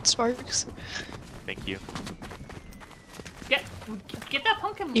good, Sparks. Thank you. Get that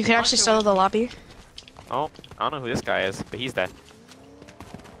pumpkin. You can actually solo the lobby. Oh, I don't know who this guy is, but he's dead.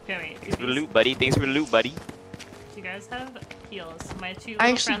 Okay, Thanks for the loot, buddy. Thanks for the loot, buddy. you guys have heals. My two I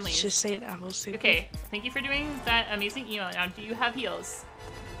little actually friendlies. just say that. We'll see. Okay, thank you for doing that amazing email. Now, do you have heals?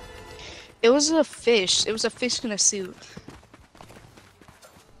 It was a fish. It was a fish in a suit.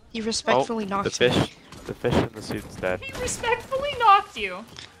 You respectfully Oh, knocked the me. fish. The fish in the suit's dead. He respectfully knocked you.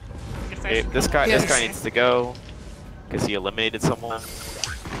 I guess I Hey, should this go. guy Yes. needs to go because he eliminated someone.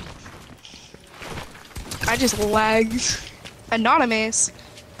 I just lagged. Anonymous.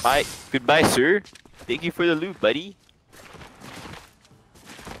 Bye. Goodbye, sir. Thank you for the loot, buddy.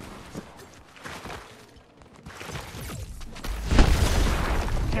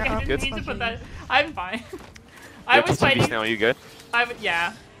 I didn't Good. mean to put that. I'm fine. I Yo, was TTV fighting. Snail, you good?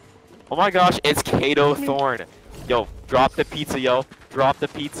 Yeah. Oh my gosh, it's Kato Thorn. Yo, drop the pizza, yo. Drop the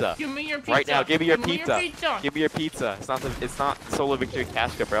pizza. Give me your pizza. Right now, give me your Give me pizza. pizza. Give me your pizza. It's not solo victory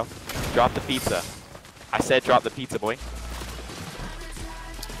cash cup, bro. Drop the pizza. I said drop the pizza, boy.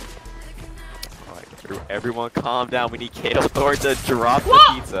 Alright, everyone calm down. We need Kato Thorn to drop the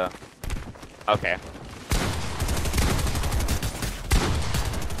Whoa! pizza. Okay.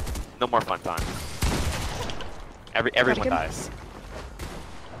 No more fun time. Everyone Again? dies.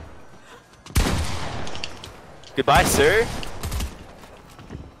 Goodbye, sir.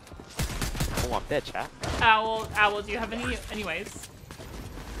 Oh, I'm dead, chat. Owl, do you have anyways?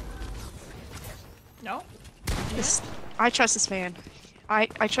 No? I trust this man. I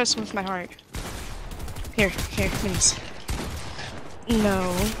trust him with my heart. Here, please.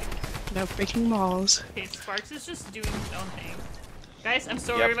 No breaking walls. Okay, Sparks is just doing his own thing. Guys, I'm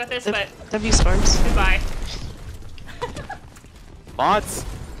sorry Yep. about this, but W Sparks. goodbye. Mods,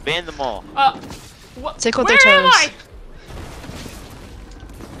 ban them all. What? Tickle Where their am toes. I?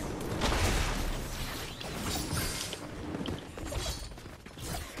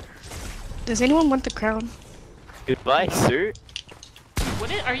 Does anyone want the crown? Goodbye, sir.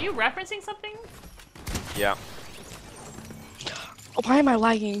 Are you referencing something? Yeah. Why am I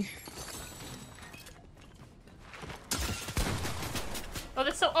lagging? Oh,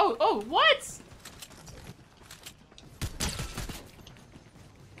 that's so. Oh, what?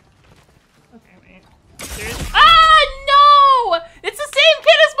 Okay, wait. No! It's the same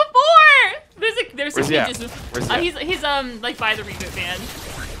kid as before. There's Where's a he kid at? just. Where's he at? He's like by the reboot van.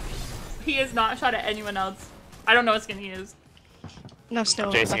 He has not shot at anyone else. I don't know what skin he is. No, still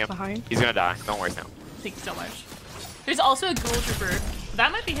I'm left chasing him. behind. He's gonna die. Don't worry, now. Thank you so much. There's also a ghoul trooper.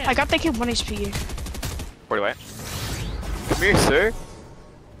 That might be him. I got that kid 1 HP. Where do I? Come here, sir.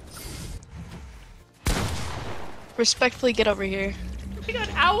 Respectfully get over here Oh my god,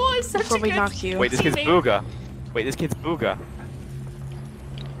 Owl is such before a we good knock you. Wait, this kid's teammate. bugha. Wait, this kid's bugha.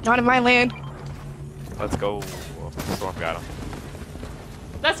 Not in my land. Let's go. Storm got him.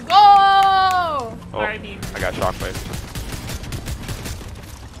 Let's go! Oh, Alright, I got shockwave.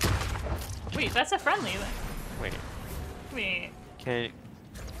 wait, that's a friendly. Wait, Wait. can you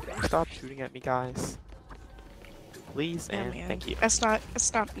stop shooting at me, guys? Please Yeah, and man. thank you. That's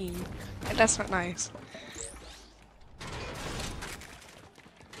not mean. And that's not nice.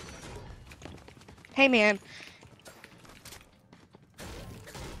 Hey man.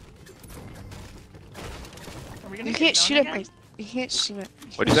 Are we gonna You get can't zone shoot at again? my you can't shoot at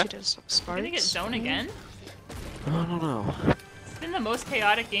What'd you say? shoot at We're Sparks. gonna get zone again? I don't know. It's been the most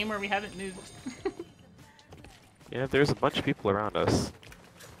chaotic game where we haven't moved. Yeah, there's a bunch of people around us.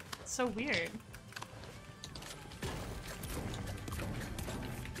 It's so weird.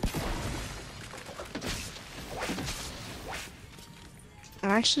 I'm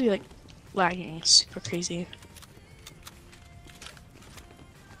actually like lagging super crazy.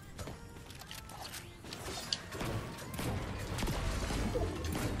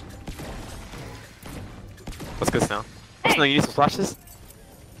 What's good now? Oh, no, you need some flashes?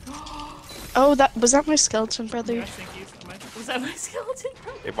 Oh, that was that my skeleton brother? Gosh, thank you so much. Was that my skeleton?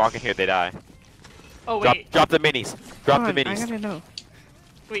 They walk in here, they die. Oh Drop, wait, drop the minis. Drop Hold the on, I minis. gotta know.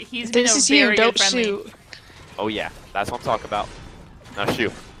 wait. He's If been this a is you, very don't good friendly. shoot. Oh yeah, that's what I'm talking about. Now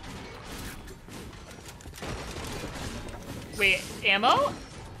shoot. Wait, ammo?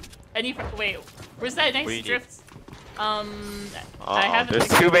 Wait, where's that What do nice you drift? I Uh-oh, haven't.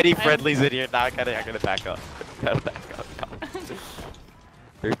 there's too many friendlies in here. Now I gotta back up. Gotta back up.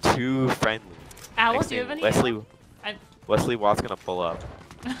 They're too friendly. Owl, Next do you have thing, any? Wesley, ammo? I'm- Wesley Watt's gonna pull up.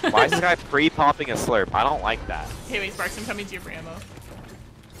 Why is this guy pre-popping a slurp? I don't like that. Okay, wait, Sparks, I'm coming to you for ammo.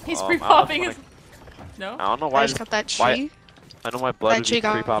 He's I pre-popping don't his. No? I don't know why. I just got that why- tree. I know my blood That would tree be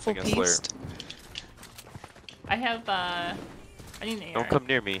got pre-popping a full slurp. pieced. I have, I need an AR. Don't come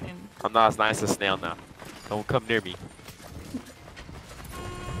near me. And- I'm not as nice as Snail now. Don't come near me.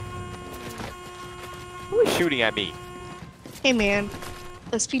 Who is shooting at me? Hey man,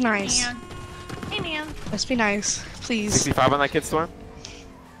 let's be nice. Man. Hey, man. Let's be nice, please. 65 on that kid storm?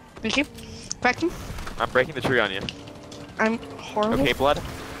 Thank you. Backing. I'm breaking the tree on you. I'm horrible. Okay, blood?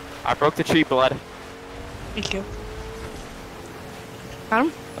 I broke the tree, blood. Thank you. Got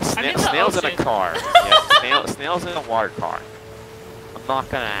him? I'm in the Snail's in a ocean. car. Yeah, Snail's in a water car. I'm not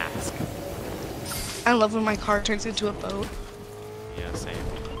gonna ask. I love when my car turns into a boat. Yeah, same.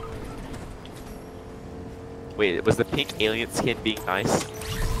 Wait, was the pink alien skin being nice?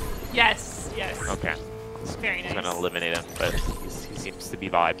 Yes, yes. Okay. It's very I'm nice. gonna eliminate him, but he seems to be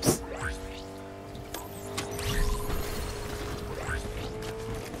vibes.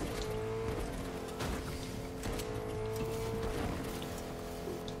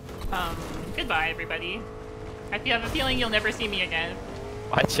 Goodbye, everybody. I have a feeling you'll never see me again.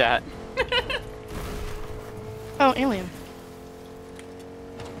 Bye, chat. Oh, alien.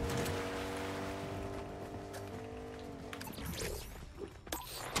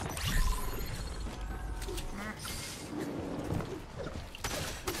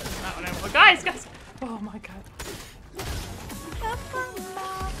 Not what I want. Guys! Oh my god.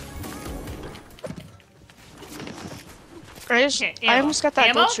 Okay, I ammo. almost got that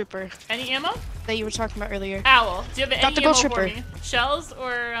Ammo? gold trooper Any ammo? that you were talking about earlier. Owl, do you have Got any the gold ammo for trooper. me? Shells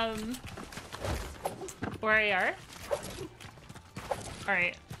or AR?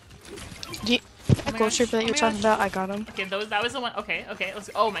 Alright. Do you, my that gold gosh, trooper that oh you were my talking gosh. about, I got him. Okay, that was the one. Okay, let's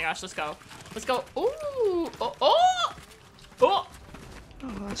go. Oh my gosh, let's go. Let's go. Ooh! Oh! Oh! Oh!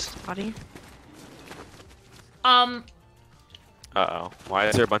 Oh, that's funny. Uh-oh. Why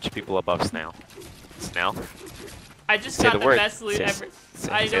is there a bunch of people above Snail? Snail? I just Say got the the word. best loot Say- ever.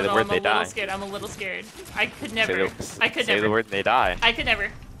 say- I say don't the know, word, I'm a they little die. scared. I'm a little scared. I could Say never. the, I could say never. the word and they die. I could never.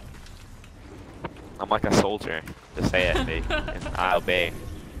 I'm like a soldier. Just say it, and I obey.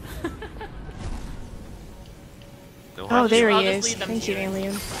 No Oh, hard there I'll he just is. lead them Thank to you, you.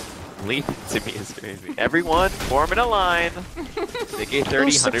 alien. Leap to me is crazy. Everyone, form in a line. Make a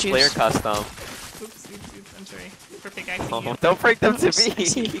 30, slip 100 player juice. custom. Oops. I'm sorry for pickaxing Oh, you. don't break them to Oops, I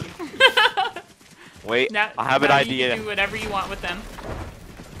see. me. Wait, Now, I have an now idea. You can do whatever you want with them.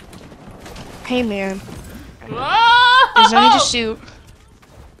 Hey man, Whoa! there's no need to shoot.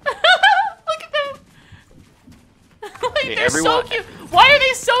 Look at them. Like, Okay, they're everyone- so cute. Why are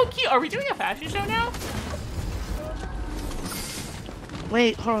they so cute? Are we doing a fashion show now?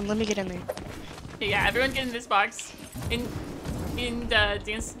 Wait, hold on, let me get in there. Yeah, everyone get in this box.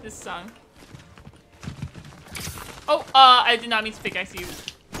 Dance this song. Oh, I did not mean to pickaxe you.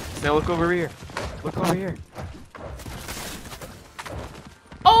 Now look over here. Look over here.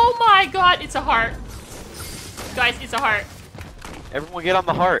 Oh my god, it's a heart. Guys, it's a heart. Everyone get on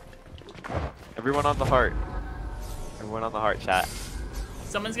the heart. Everyone on the heart. Everyone on the heart, chat.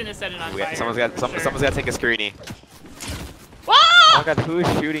 Someone's gonna set it on fire. Someone's got for sure. someone's got to take a screenie. Whoa! Oh my god, who is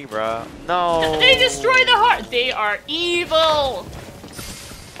shooting, bro? No. They destroy the heart. They are evil.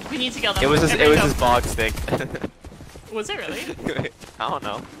 We need to kill them. It was Everyone go. his bog stick. Was it really? I don't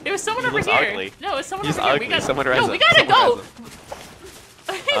know. It was someone He over looks here. ugly. No, it's someone He's over here. ugly. We got. Someone No, res we him. gotta Someone go.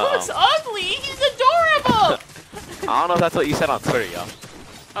 res He looks ugly. He's adorable. I don't know if that's what you said on Twitter, yo.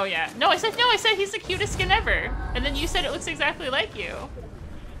 Oh yeah. No, I said he's the cutest skin ever. And then you said it looks exactly like you.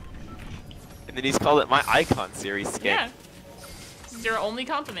 And then he's called it my icon series skin. Yeah. This is your only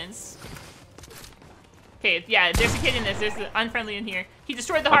compliments. Okay, yeah, there's a kid in this. There's an unfriendly in here. He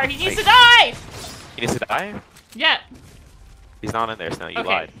destroyed the heart. He needs to die! He needs to die? Yeah. He's not in there, so you Okay.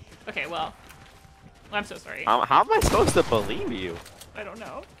 lied. Okay, well. I'm so sorry. How am I supposed to believe you? I don't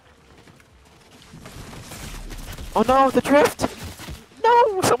know. Oh no, the drift!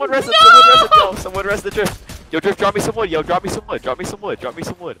 No! Someone rest it, someone rest it, yo! Someone rest the drift! Yo, drift, drop me some wood, yo, drop me some wood, drop me some wood, drop me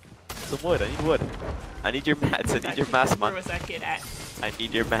some wood. Some wood, I need wood. I need your mats, I need your mats, Where man. was that kid at? I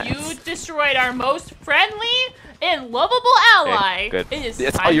need your mats. You destroyed our most friendly and lovable ally. Okay, good. It is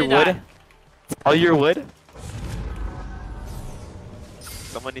That's time all your to wood? die. That's all your wood?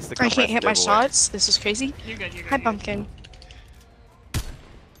 Someone needs to come I can't rest hit my their wood. shots. This is crazy. You're good, you're good. Hi, you're good. pumpkin.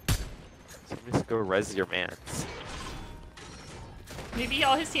 So I'm just go res your mans. Maybe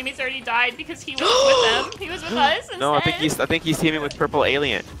all his teammates already died because he was with them. He was with us instead. No, I think he's teaming with Purple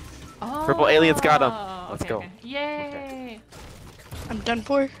Alien. Oh, Purple Alien's got him. Let's okay, go. okay. Yay! I'm done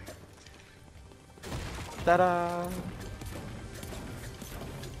for. Ta-da!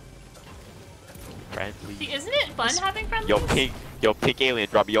 Friendly. See, isn't it fun having friendlies? Yo, pink alien,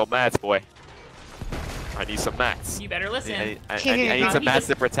 drop me your mats, boy. I need some mats. You better listen. I need some mats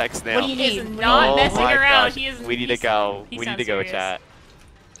to protect Snail. What do you He need? is not messing my around. gosh. He is. We need to go. We need to go, serious. chat.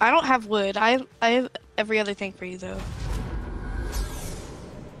 I don't have wood. I have every other thing for you though.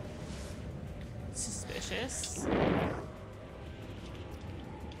 Suspicious.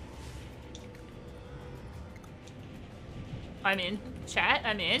 I'm in. Chat,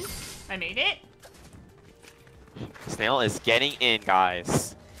 I'm in. I made it. Snail is getting in,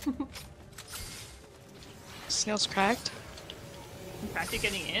 guys. Snail's cracked. I'm practically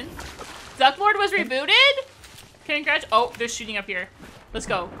getting in. Duckboard was rebooted? Congrats. Oh, they're shooting up here. Let's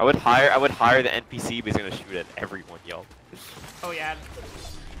go. I would hire the NPC, but he's gonna shoot at everyone, yo. Oh, yeah.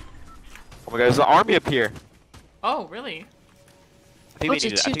 Oh my god, there's an army up here. Oh, really? I think What's they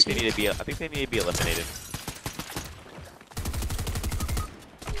it need. I think to? they need to be. I think they need to be eliminated.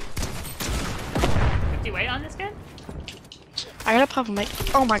 50 weight on this kid? I gotta pop a mic.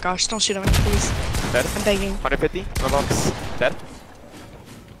 Oh my gosh, don't shoot at me, please. Dead. I'm begging. 150. No box. Dead.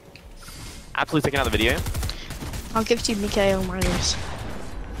 Absolutely taking out the video. I'll give it to you, Mikael Myers.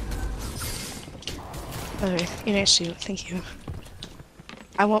 Okay, you didn't shoot. Thank you.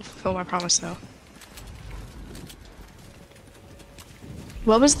 I won't fulfill my promise though.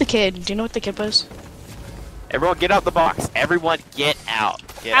 What was the kid? Do you know what the kid was? Everyone, get out the box. Everyone, get out.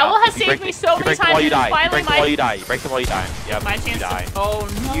 Get Owl out. has If you saved break me the- so you many break them times, while you this is die. You finally break them my- while you die. You break them while you die. Yep. My you chance die. to. Oh,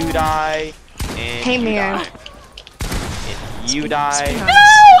 no. You die. And Hey, you man. die. And you die. No!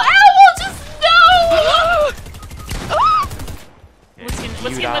 Owl, just no! And What skin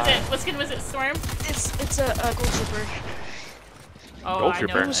you was die. it? What skin was it? Storm? It's a gold trooper. Oh, Ghoul I know.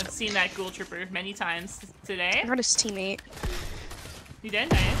 Trooper. I've seen that Ghoul Trooper many times today. I heard his teammate. You did?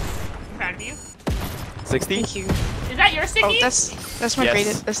 Nice. I'm proud of you. 60. Thank you. Is that your sticky? Oh, that's my Yes.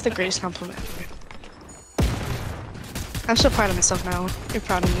 greatest. That's the greatest compliment ever. I'm so proud of myself now. You're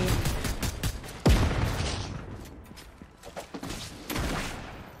proud of me.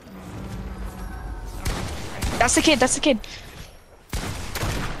 That's the kid. That's the kid.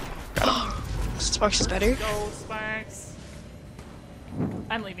 Sparks is better. Go, Sparks.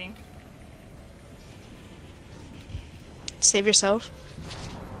 I'm leaving. Save yourself.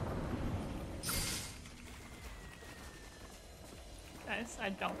 Guys, I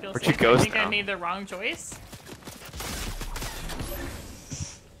don't feel Where'd safe. you go I think I now? made the wrong choice.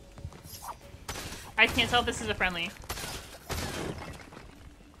 I can't tell if this is a friendly.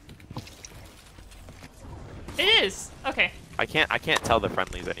 It is. Okay. I can't tell the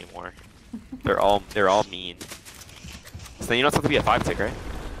friendlies anymore. They're all mean. So you don't have to be a 5-tick, right?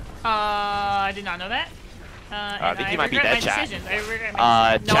 I did not know that. I think and you might be regret dead, my chat. decisions. I regret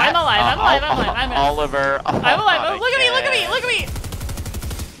my decisions. No, Chat, I'm alive. I'm alive. I'm alive. I'm alive. Oliver. I'm alive. Oh, look at me. Look at me. again. Look at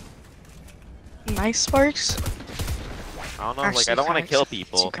me. Nice Sparks. I don't know, Actually, like I don't want to cracks. kill 2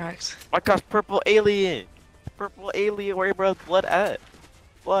 people. cracks. My gosh, purple alien. Purple alien, where your blood at?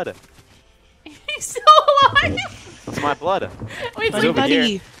 Blood. He's still alive. It's my blood. Wait, It's so over here.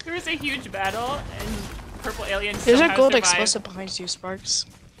 Buddy, there was a huge battle and purple alien there's a somehow gold survived. explosive behind you, Sparks.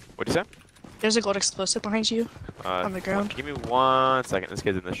 What'd you say? There's a gold explosive behind you. On the ground. Give me 1 second. This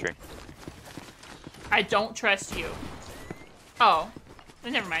kid's in the stream. I don't trust you. Oh,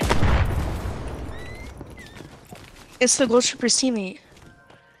 then never mind. It's the gold trooper's teammate.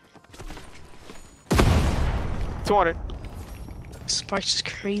 200. Sparks is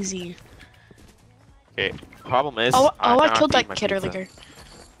crazy. Okay. Problem is. Oh, now I have killed to eat that my kid pizza. earlier.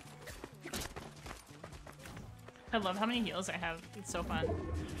 I love how many heals I have. It's so fun.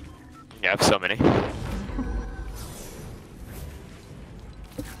 Yeah, I have so many.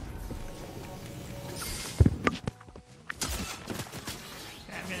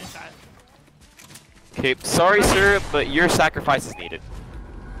 Okay, I'm getting shot. Okay, sorry, sir, but your sacrifice is needed.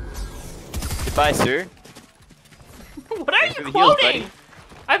 Goodbye, sir. What are Thanks you for the heals, quoting? buddy.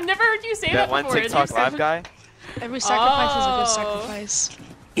 I've never heard you say That that one before. Is TikTok there live some- guy. Every sacrifice is a good Oh. sacrifice.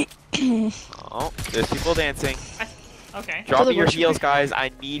 Oh, there's people dancing. Okay. Drop the me your worshiper. heals, guys.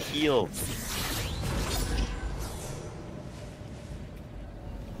 I need heals.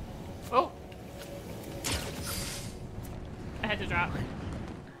 Oh. I had to drop.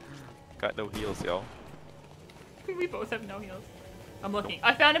 Got no heals, yo. We both have no heals. I'm looking.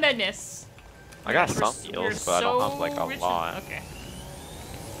 I found a medness. I got We're some s- we're heals, but I don't have like so a rich in- lot. Okay.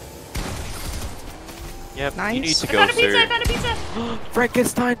 Yep, Nice. you need to I go, found a pizza! I sir. found a pizza!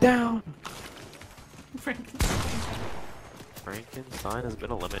 Frankenstein down! Frankenstein. Frankenstein has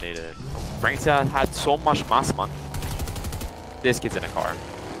been eliminated. Frankenstein had so much mass money. This kid's in a car.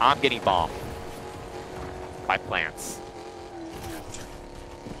 I'm getting bombed. By plants.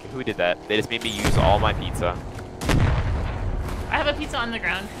 Who did that? They just made me use all my pizza. I have a pizza on the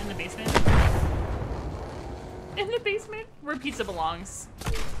ground in the basement. In the basement where pizza belongs.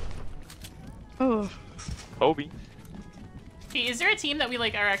 Oh. Kobe. Okay, is there a team that we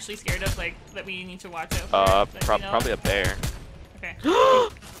like are actually scared of, like that we need to watch out for? that we know? Probably a bear. Okay.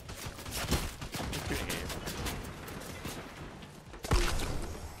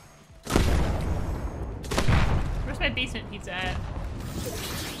 Where's my basement pizza at?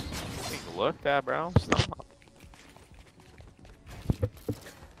 Look that, bro. Stop.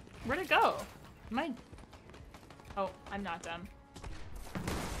 Where'd it go? Am I? Oh, I'm not dumb.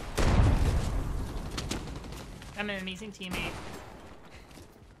 I'm an amazing teammate.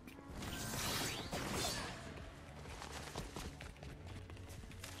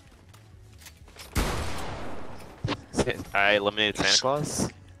 I eliminated Santa Claus.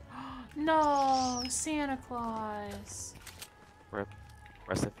 No, Santa Claus.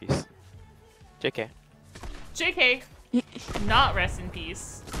 Rest in peace. JK. JK. Not rest in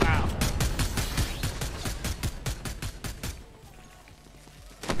peace. Wow.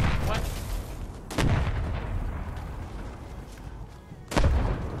 What?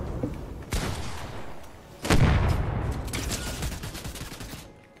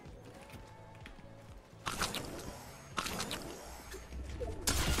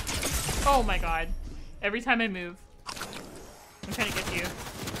 Oh my god. Every time I move. I'm trying to get you.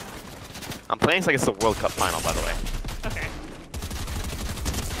 I'm playing like it's the World Cup final, by the way. Okay.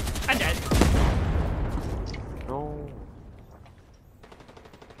 I'm dead. No.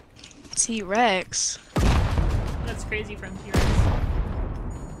 T-Rex. That's crazy from T-Rex.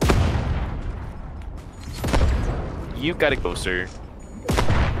 You gotta go, sir.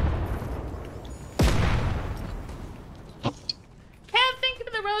 Kev, thank you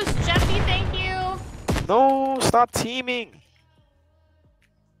for the rose. Jeffy, thank you. No, stop teaming.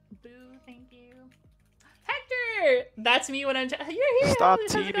 Boo, thank you. Hector! That's me when I'm... You're here! Stop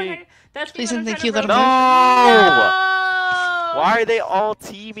How's it going, teaming. Hector? That's me Please when and I'm thank you, trying to little No! No! Why are they all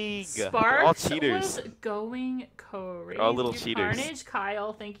teaming? They're all Sparks cheaters. was going crazy. They're all little cheaters. Carnage,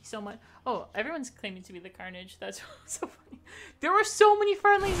 Kyle, thank you so much. Oh, everyone's claiming to be the Carnage. That's so funny. There were so many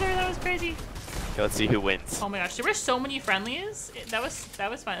friendlies there. That was crazy. Okay, let's see who wins. Oh my gosh, there were so many friendlies. That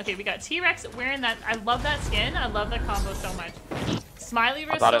was fun. Okay, we got T-Rex wearing that. I love that skin. I love that combo so much. Smiley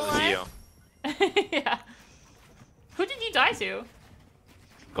I was thought it still was you. alive. Yeah. Who did you die to?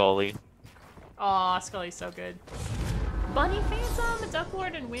 Goalie. Aw, Scully's so good. Bunny Phantom, Duck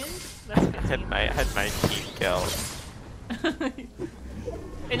Lord, and Wind. That's a good team. I had my team killed.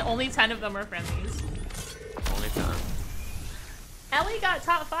 And only 10 of them were friendlies. Only time. Ellie got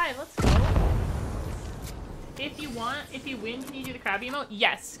top 5. Let's go. If you win, can you do the crab emote?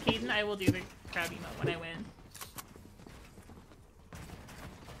 Yes, Caden, I will do the crab emote when I win.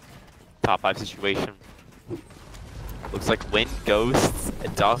 Top 5 situation. Looks like Wind, Ghosts,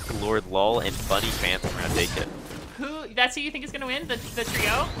 Duck Lord Lull, and Bunny Phantom are gonna take it. That's who you think is gonna win? The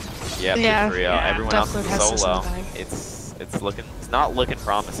trio? Yeah, Yeah. the trio. Yeah. Everyone Duck else Lord is has this in the solo. bag. It's not looking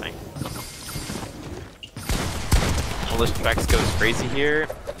promising. English Vex goes crazy here.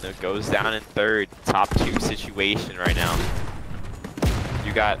 It goes down in third. Top 2 situation right now.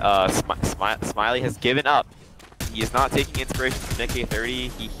 You got Smiley has given up. He is not taking inspiration from Nick 30.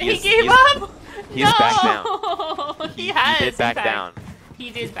 He gave up? He is back down. He He has. did back in fact. down. He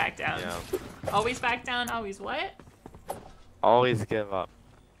did back down. Yeah. Always back down, always what? Always give up.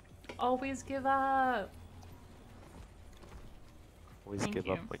 Always give up. Always Thank give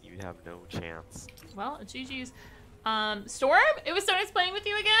you. up when you have no chance. Well, GG's. Storm, it was so nice playing with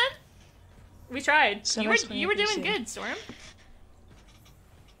you again. We tried. So you nice were playing you were with you doing too. good, Storm.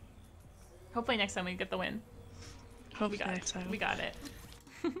 Hopefully next time we get the win. Hopefully We got next it. time. We got it.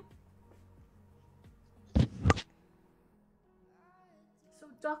 So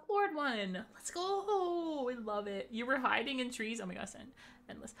Duck Lord won. Let's go. We love it. You were hiding in trees. Oh my gosh,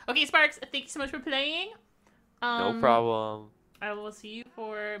 endless. Okay, Sparks. Thank you so much for playing. No problem. I will see you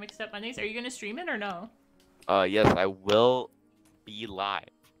for Mixed Up Mondays. Are you gonna stream it or no? Yes, I will be live.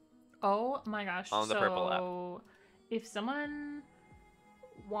 Oh my gosh. On the purple app. So if someone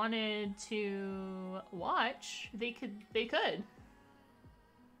wanted to watch, they could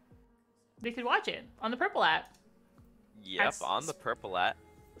watch it on the purple app. Yep, That's- on the purple app.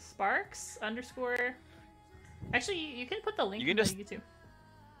 Sparks _ Actually, you can put the link You can in just- the YouTube.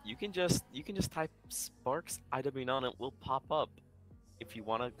 you can just type Sparks IW on it will pop up if you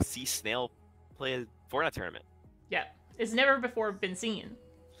want to see Snail play a Fortnite tournament. Yeah, it's never before been seen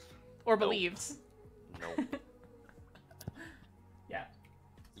or Nope. believed. No. Yeah.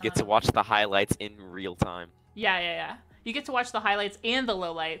 You get to watch the highlights in real time. Yeah. You get to watch the highlights and the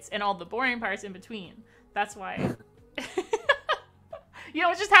lowlights and all the boring parts in between. That's why. You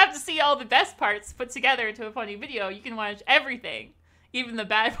don't just have to see all the best parts put together into a funny video. You can watch everything, even the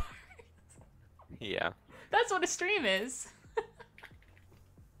bad parts. Yeah. That's what a stream is.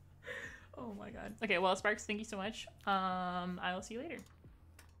 Oh my god. Okay, well, Sparks, thank you so much. I will see you later.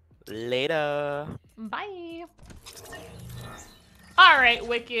 Later. Bye. All right,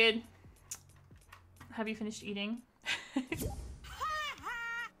 Wicked. Have you finished eating?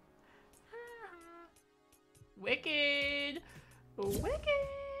 Wicked. Wicked.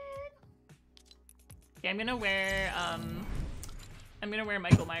 Yeah, I'm gonna wear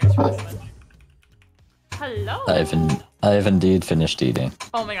Michael Myers for this one. Hello. I have indeed finished eating.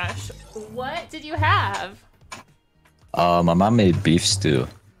 Oh my gosh. What did you have? My mom made beef stew.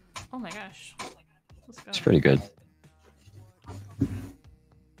 Oh my gosh. Let's go. It's pretty good.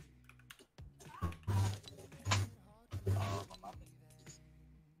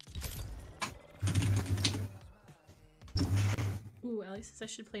 Ooh, Ellie says I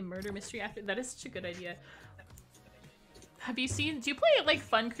should play Murder Mystery after. That is such a good idea. Have you seen? Do you play like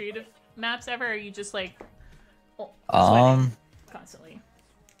fun creative maps ever? Or are you just like sweating constantly?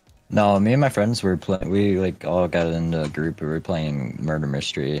 No, me and my friends were playing. We like all got into a group. We were playing Murder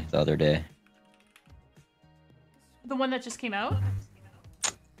Mystery the other day. The one that just came out?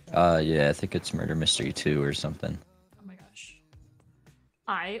 Yeah, I think it's Murder Mystery 2 or something. Oh my gosh.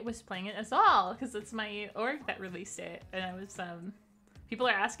 I was playing it as well because it's my org that released it, and I was people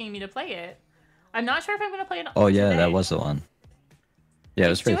are asking me to play it. I'm not sure if I'm gonna play it. Oh yeah, today. that was the one. Yeah, it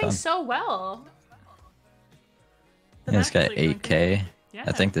was It's pretty doing fun. so well. The Yeah, it's map's, got like, doing 8K. good. Yeah.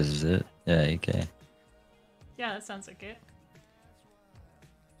 I think this is it. Yeah, 8K. Yeah, that sounds like it.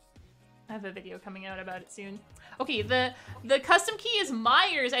 I have a video coming out about it soon. Okay, the custom key is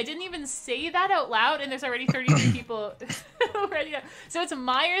Myers. I didn't even say that out loud, and there's already 33 people already. So it's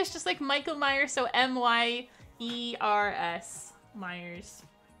Myers, just like Michael Myers. So Myers, Myers.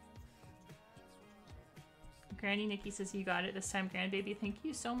 Granny Nikki says you got it this time, grandbaby. Thank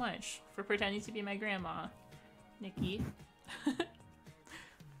you so much for pretending to be my grandma, Nikki.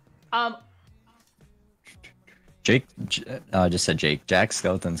 Jake, I just said Jake. Jack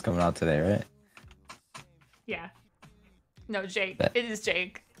Skeleton's coming out today, right? Yeah. No, Jake. Bet. It is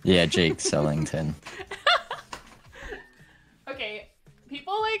Jake. Yeah, Jake Sellington. Okay,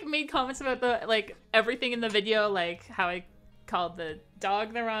 people like made comments about the like everything in the video, like how I called the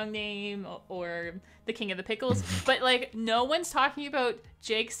dog the wrong name or the king of the pickles, but like no one's talking about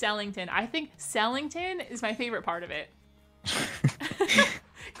Jake Sellington. I think Sellington is my favorite part of it.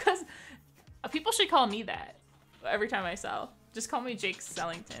 Because people should call me that every time I sell. Just call me Jake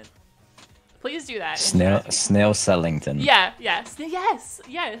Sellington. Please do that. Snail Sellington. Yeah, yes.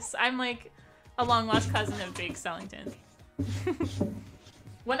 I'm like a long lost cousin of Jake Sellington.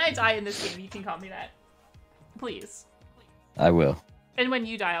 When I die in this game, you can call me that. Please. I will. And when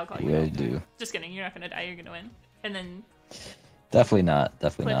you die, I'll call you. Will that. do. Just kidding. You're not gonna die. You're gonna win. And then Definitely not.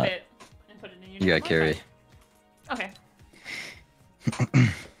 Definitely flip not. it and put it in your. You got carry. Okay.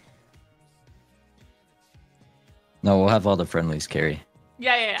 No, we'll have all the friendlies carry.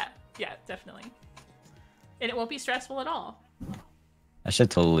 Yeah, definitely. And it won't be stressful at all. I should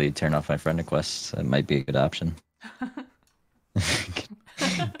totally turn off my friend requests. That might be a good option.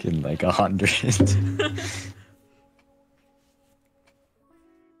 Getting like 100.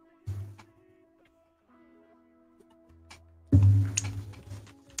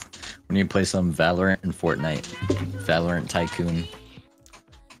 We need to play some Valorant and Fortnite. Valorant Tycoon.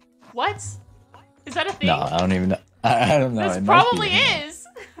 What? Is that a thing? No, I don't even know. I don't know. This It might probably be. is.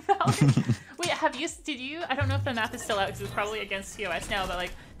 Wait, did you? I don't know if the map is still out because it's probably against TOS now, but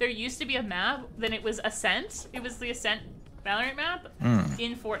like there used to be a map, then it was Ascent. It was the Ascent Valorant map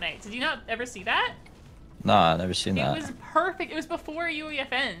in Fortnite. Did you not ever see that? No, I've never seen that. It was perfect. It was before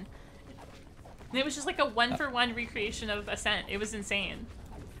UEFN. And it was just like a 1-for-1 recreation of Ascent. It was insane.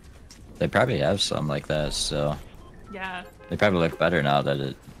 They probably have some like that, so Yeah. they probably look better now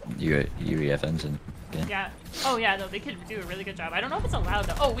that UEFN's in. Yeah. Oh yeah, no, they could do a really good job. I don't know if it's allowed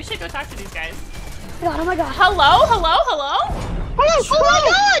though. Oh, we should go talk to these guys. Oh my god. Hello? Hello? Hello? Oh my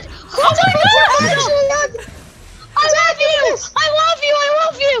god! Oh my god! I love you! I love you! I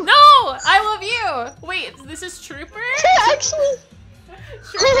love you! No! I love you! Wait, this is Trooper? Actually,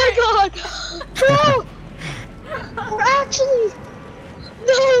 oh my god! Bro! Actually,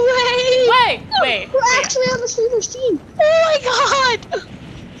 no! Wait. We're actually on the streamer's team. Oh my god!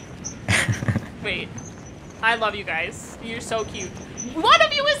 Wait. I love you guys. You're so cute. One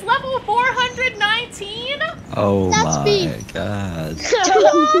of you is level 419? Oh That's my me. god.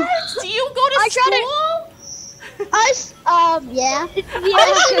 Do you go to I tried school? Yeah. I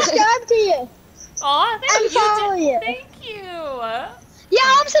subscribe to you. Aw, thank I'm you. following you. Thank you.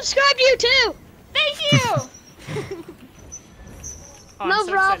 Yeah, I'm subscribed to you too. Thank you. Oh, No I'm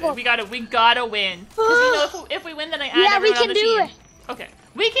so excited. problem. We gotta win. Because you know, if we win, then I add Yeah, we everyone on can the do team. it. Okay,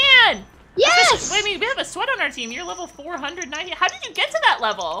 we can. Yes. Wait, I mean, we have a sweat on our team. You're level 490. How did you get to that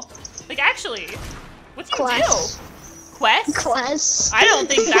level? Like, actually, what do you Quest. do? Quest? Quest. I don't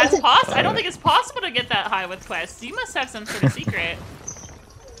think that's possible. I don't think it's possible to get that high with quests. You must have some sort of secret.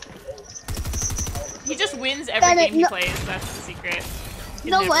 He just wins every Bennett, game he no- plays. That's the secret. He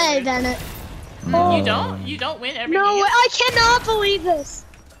No never way, lose. Bennett. No. You don't? You don't win every No game? way. I cannot believe this.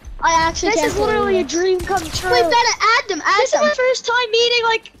 I actually This can't is literally a believe dream come true. it. Wait, Bennett, add them. Add This is them. my first time meeting,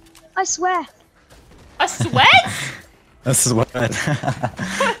 like, I swear. A sweat? This is what.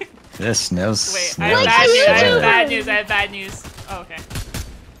 This Snail's. Wait, I Snail's have bad news. I have sweat. bad news. I have bad news. Oh, okay.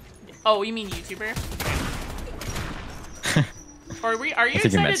 Oh, you mean YouTuber? Okay. Or are you I think he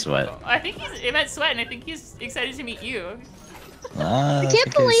excited? meant sweat. I think he meant sweat, and I think he's excited to meet you. I I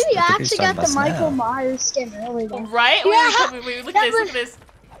can't believe you actually got the Michael Myers skin earlier. Right? Yeah. Wait, look at this. Look at this.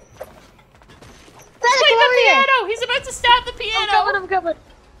 Bennett, Play come the over here. piano. He's about to stab the piano. I'm coming.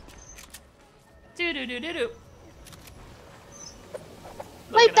 Do.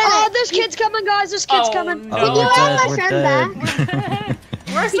 Wait, Bennett. Oh, there's kids coming, guys. There's kids Oh, coming. no. Can you we're add dead, my we're friend dead. back?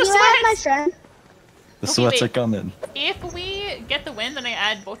 Where's Can the you add my sweat? friend? The Okay, sweats wait. are coming. If we get the win, then I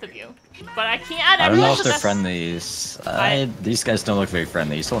add both of you. But I can't add I don't know everyone. if so they're that's- friendlies. I- These guys don't look very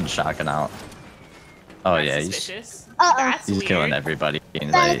friendly. He's holding shotgun out. Oh That's yeah, he's suspicious. Uh-oh. he's weird. killing everybody.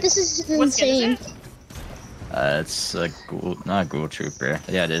 Bennett, Like, this is What skin insane. is it? it's a ghoul, not a ghoul trooper.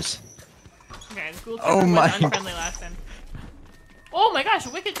 Yeah, it is. Okay, the ghoul Oh trooper my- was unfriendly last time. Oh my gosh,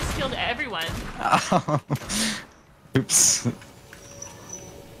 Wicked just killed everyone. Oops.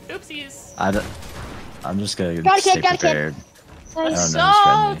 Oopsies. I'm just gonna Got a kid, stay got a kid. prepared. Nice. Oh, no, he's So,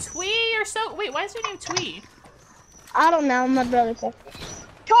 friendly. Twee, you're so. Wait, why is your name Twee? I don't know. My brother said.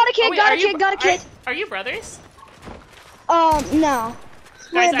 Got a kid, Oh, wait, got are a you- kid, got a kid. Are you brothers? No. Guys,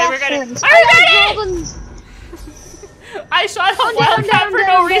 We're I best regret it. friends. I regret it! I shot a wildcat for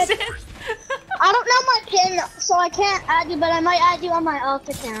no reason. I don't know my pin, so I can't add you, but I might add you on my alt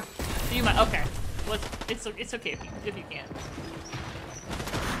account. You might. Okay. It's okay if you can't.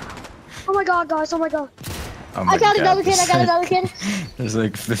 Oh my god, guys, oh my god. Oh my I got God, another kid. I got another kid. There's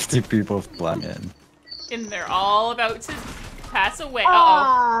like 50 people flying in. And they're all about to pass away.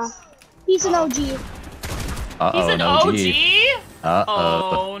 He's an OG. He's Uh-oh, an no OG? G. Uh-oh.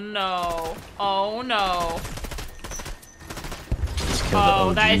 Oh no. Oh no. Just kill the Oh,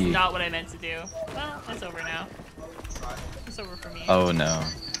 OG. that is not what I meant to do. Well, it's over now. It's over for me. Oh no.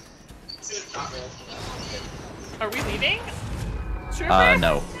 Are we leaving? Trooper?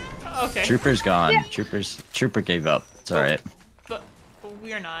 No. Okay. Trooper's gone. Trooper gave up. It's alright. But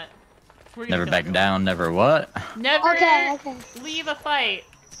we are not. We're gonna Never kill back everyone. down, never what? Never Okay. leave a fight.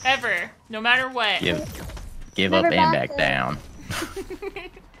 Ever. No matter what. Give Never up and back back down.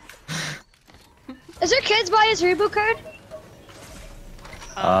 Is there kids by his reboot card?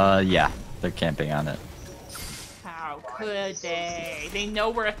 Yeah. They're camping on it. How could they? They know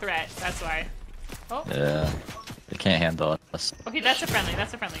we're a threat. That's why. Oh. Yeah. They can't handle us. Okay, that's a friendly.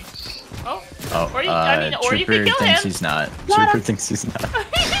 That's a friendly. Oh. Oh, Or you, I mean, or you Trooper could kill thinks him. he's not. Got Trooper him. thinks he's not. he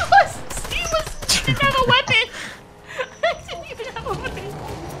didn't have a weapon. He didn't even have a weapon.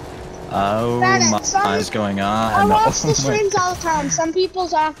 Oh Bennett, my, is going on? I watch Oh the my- streams all the time. Some people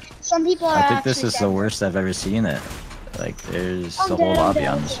are I think this actually is the dead. worst I've ever seen it. Like, there's I'm the whole dead, I'm lobby dead.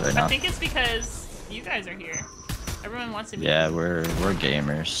 on this right I now. think it's because you guys are here. Everyone wants to meet. Yeah, you. we're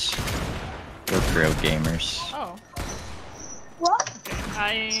gamers. We're pro gamers. Oh. What? Okay.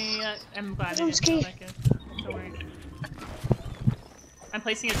 I am glad I Who's didn't key? know that kid. Don't worry. I'm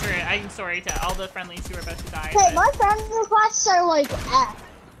placing a turret. I'm sorry to all the friendlies who are about to die. Hey, but- my friend requests are like F.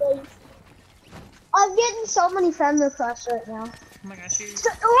 Like, I'm getting so many friend requests right now. Oh my gosh,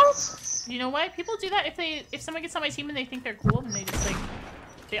 What? you know what? People do that if someone gets on my team and they think they're cool, then they just like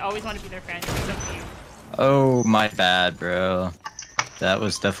they always want to be their friend. It's so cute. Oh, my bad, bro. That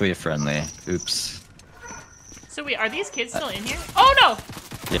was definitely a friendly. Oops. So wait, are these kids still in here? Oh no!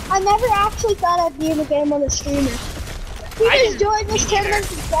 I never actually thought I'd be in a game on a streamer. We I just didn't- joined this me neither.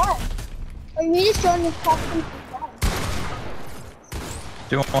 tournament instead. Like, we just joined this tournament instead.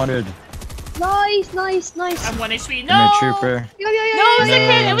 200. Nice, nice, nice. I'm 1 HP. Come here, No! trooper. Yo, yo, yo, No, it was yo, a yo,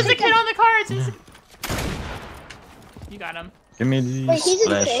 kid. yo, It was a take kid that. on the cards. It was a... You got him. Give me these Wait, he's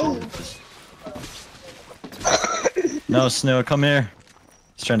flash insane. shields. No, Snail, come here.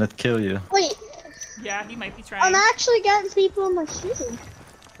 He's trying to kill you. Wait, Yeah, he might be trying. I'm actually getting people in my shield.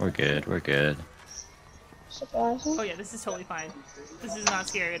 We're good, we're good. Surprising. Oh yeah, this is totally fine. This is not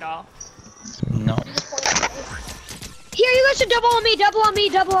scary at all. No. Here, you guys should double on me, double on me,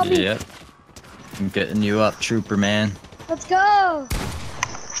 double on me. Yep. I'm getting you up, trooper man. Let's go.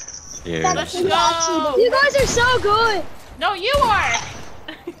 Here. Let's go! You guys are so good. No, you are!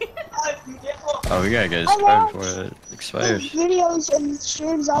 Oh, we gotta get I expired watched before it expires. Videos and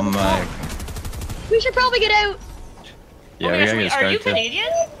streams all Oh the my. time. We should probably get out. Yeah, Oh my we gosh, gotta wait, get are you expired too.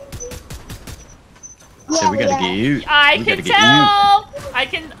 Canadian? So we gotta get you. I we can gotta get tell! I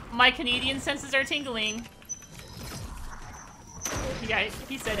can... My Canadian senses are tingling. Yeah,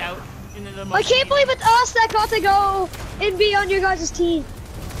 he said out. Into the I can't believe it's us that got to go and be on your guys' team.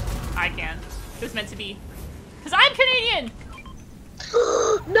 I can. It was meant to be. Because I'm Canadian!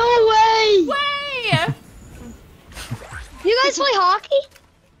 No way! Way! You guys play hockey?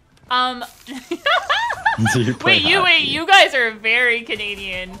 Do you play hockey? you guys are very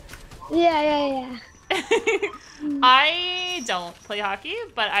Canadian. Yeah. I don't play hockey,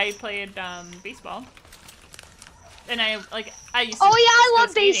 but I played baseball. And I used to Oh yeah, I go love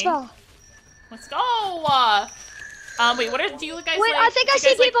skating. baseball. Let's go. Wait, what do you guys Wait, like? I think I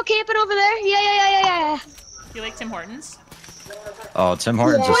see people camping over there. Yeah. Do you like Tim Hortons? Oh, Tim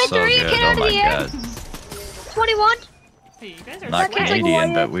Hortons Yeah. is so 23, good. get Oh out of my the air. god. 21. Hey, you guys are Not That kid's like Canadian,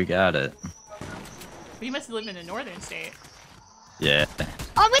 warrior. but we got it. You must live in a northern state. Yeah.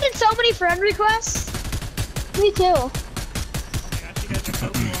 I'm getting so many friend requests. Me too. Oh my gosh, you guys are so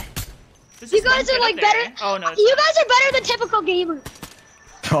cool. There's You just one guys are kid like up there. better. Oh no. it's You not. guys are better than typical gamers.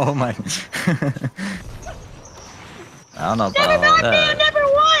 Oh my. I don't know about Never all knocked that. down, never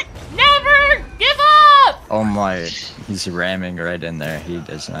won. Never give up! Oh my. He's ramming right in there. He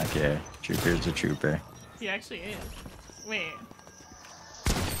does not care. Trooper's a trooper. He actually is. Wait.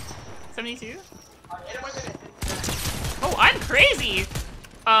 72? Oh, I'm crazy!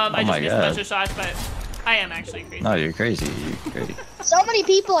 I Oh just my missed a bunch God. of shots, but I am actually crazy. No, you're crazy. You're crazy. So many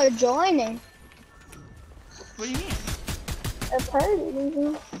people are joining. What do you mean?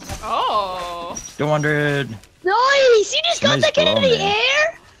 Apparently. Oh! 200. Nice! You just got Somebody's that kid into below the me.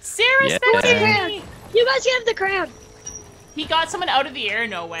 air? Sarah Yeah. Spencer! You guys get him the crown. He got someone out of the air?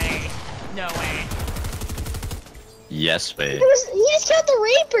 No way. No way. Yes, babe. He just killed the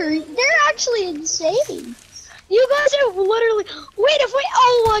Reaper. They're actually insane. You guys are literally. Wait, if we.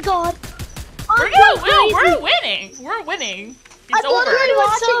 Oh my god. We're winning! We're winning! It's I'm over! literally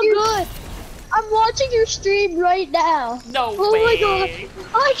watching good. I'm watching your stream right now. No Oh way! my god.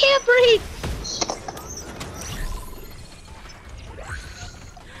 I can't breathe.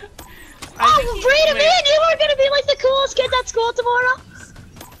 Oh, breathe him in! You are gonna be like the coolest kid at school tomorrow.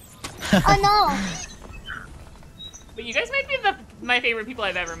 I know. But you guys might be my favorite people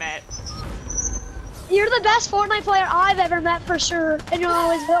I've ever met. You're the best Fortnite player I've ever met for sure, and you'll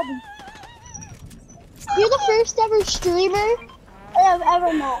always will be. You're the first ever streamer I've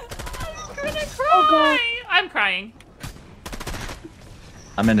ever met. I'm gonna cry! Oh, God. I'm crying.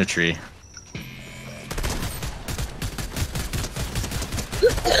 I'm in a tree.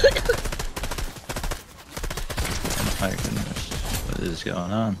 Oh my goodness. What is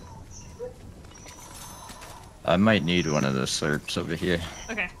going on? I might need one of the slurps over here.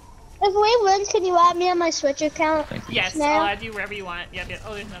 Okay. If we win, can you add me on my Switch account? Thank you. Yes, Snail? I'll add you wherever you want. Yep.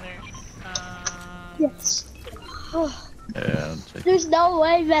 Oh, there's another. Yes. Oh, Yeah, I'll take- there's no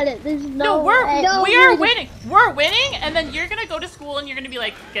way, Bennett. There's No, no we are way. winning. We're winning, and then you're gonna go to school and you're gonna be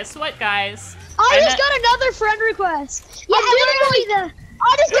like, guess what, guys? I I'm just at- got another friend request. Yeah, I'm literally the.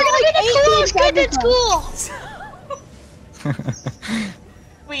 I just got like the coolest kid at school.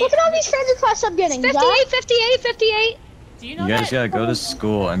 Wait, Look at all these friend requests I'm getting. 58, 58, 58. do you know You guys that? gotta go to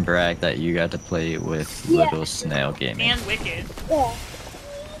school and brag that you got to play with Yeah. little Snail Gaming. And Wicked. Yeah.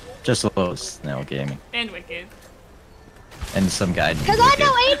 Just a little Snail Gaming. And Wicked. And some guy. Because I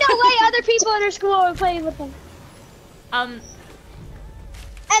know ain't no way other people in our school are playing with them. And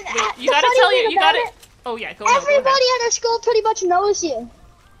And you gotta tell you gotta. Oh yeah, go ahead. Everybody at our school pretty much knows you.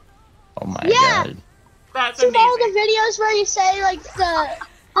 Oh my Yeah. god. That's See all the amazing. videos where you say like the.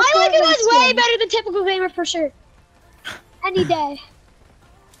 I like you guys way better than typical gamer for sure. Any day.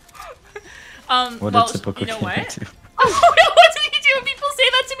 What well, a typical you know gamer what? do. Oh, what did he do? People say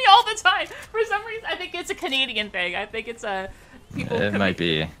that to me all the time. For some reason, I think it's a Canadian thing. I think it's a people. It might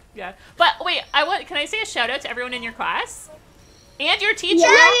be. Yeah, but wait, can I say a shout out to everyone in your class? And your teacher?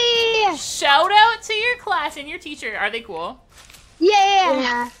 Yeah. Shout out to your class and your teacher. Are they cool?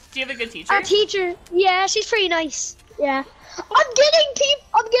 Yeah. Do you have a good teacher? Our teacher, yeah, she's pretty nice. Yeah. I'm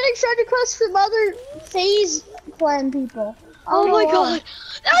getting friend requests from other phase plan people. Oh my god.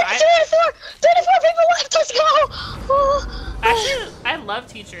 That's 24 people left. Let's go. Oh. Actually, I love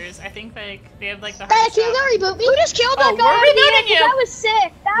teachers. I think like they have like the Can hardest you job. go reboot me? Who just killed that Oh, guy? we're rebooting you. That was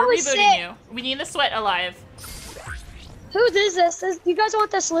sick. That We're was rebooting sick. you. We need the sweat alive. Whose is this? You guys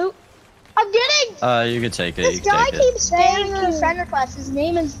want this loot? I'm getting. You could take it. This You can guy take it. keeps spamming the friend request. His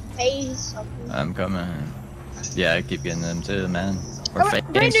name is FaZe something. I'm coming. Yeah, I keep getting them too, man. We're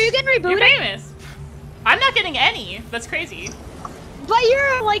Brandon, are you famous. getting You're rebooted? famous. I'm not getting any. That's crazy. But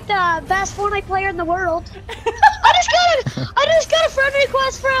you're like the best Fortnite player in the world. I just got a friend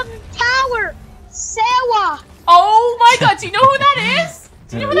request from Tower Sewa. Oh my god, do you know who that is?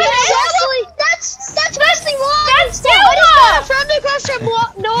 Do you know who that is? That's Wesley Wong. That's I just got a Sewa! friend request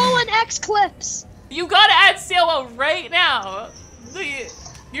from Nolan X Clips. You gotta add Sewa right now.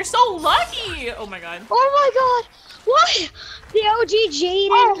 You're so lucky. Oh my god. Oh my god. What? The OG Jaden.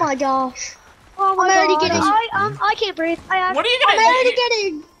 Oh my gosh. Oh my I'm already god. getting- I can't breathe. What are you gonna I'm already do?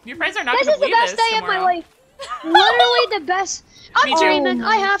 getting. Your friends are not This gonna is the believe best this day of my tomorrow. life. Literally the best. I'm Me too. dreaming.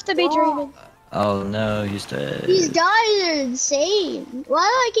 I have to be dreaming. Oh no, he's dead. These guys are insane. Why do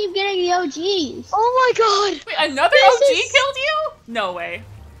I keep getting the OGs? Oh my god. Wait, another This OG is- killed you? No way.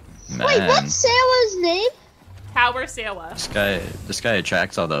 Man, Wait, what's Sarah's name? Tower Sewa. this guy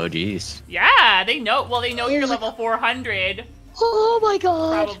attracts all the OGs. Yeah, they know. Well, they know you're level 400, Oh my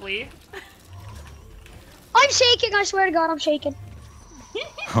god. probably. I'm shaking. I swear to God, I'm shaking.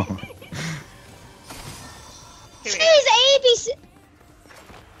 Okay, wait. She's ABC.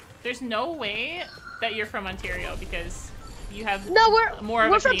 There's no way that you're from Ontario because you have No, more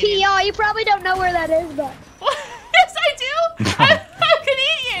of we're a from Canadian. PEI. You probably don't know where that is, but Yes, I do. I'm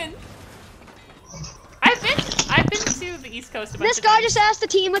Canadian. I've been to the East Coast a bunch this of guy times. just asked to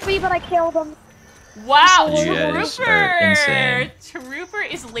team with me, but I killed him. Wow, You guys are Trooper! insane. Trooper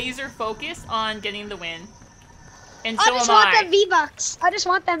is laser focused on getting the win. And I so just am want I. them V-Bucks. I just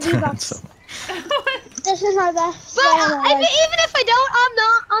want them V-Bucks. So- This is my best. But even if I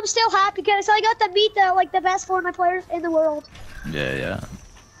don't, I'm still happy because I got to meet the best Fortnite players in the world. yeah.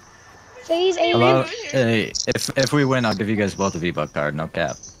 FaZe, Hello. Alien. Hey, if we win, I'll give you guys both a V-Buck card. No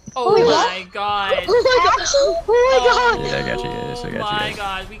cap. Oh Wait, my god. Oh my god. Yeah, I got you guys. I got you Oh my guys.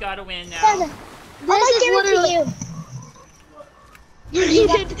 god, we gotta win now. This is literally you.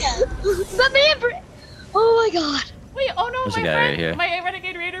 But me and oh my god. Wait, oh no, There's my a guy friend, right here. my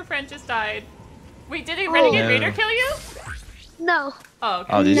Renegade Raider friend just died. Wait, did a Renegade No. Raider kill you? No. Oh,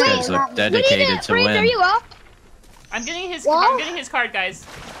 okay. Oh, these Wait, guys look we dedicated need to Brayden, are win. you up? I'm getting his What? I'm getting his card, guys.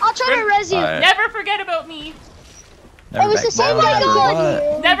 I'll try to res you. Alright. Never forget about me. Never was back the same down, guy never going.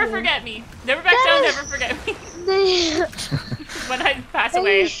 what? Never forget me. Never back down, never forget me. When I pass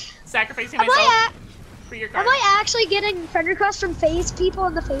away, sacrificing Am myself I, for your card. am I actually getting friend requests from FaZe people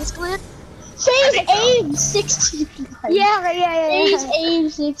in the FaZe clan? I think so. aim $60. Yeah. FaZe aim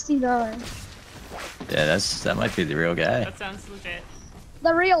 $60. Yeah, that might be the real guy. That sounds legit.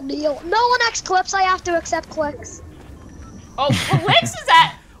 The real deal. No one X clips. I have to accept clicks. Oh, clicks is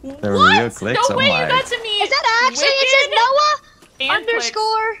that? The What? real clicks? No Oh way my. you got to meet Is that actually? It says Wicked Noah and Clicks.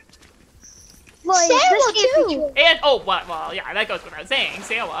 underscore. Like this can't be true. And oh, well, yeah, that goes without saying.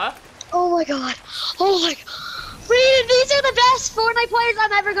 Sawa. Oh my god. Oh my god. Brandon, these are the best Fortnite players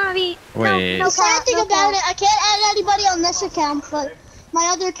I'm ever gonna meet. Wait. No cap, no cap. I can't add anybody on this account, but my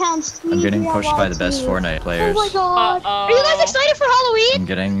other account's I'm getting pushed by the best Fortnite Oh players. my god. Uh-oh. Are you guys excited for Halloween? I'm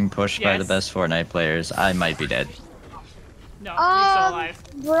getting pushed by the Yes. best Fortnite players. I might be dead. No, you're still alive.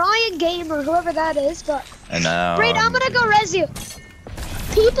 Brian Gamer, whoever that is, but And now. Brandon, I'm gonna go res you.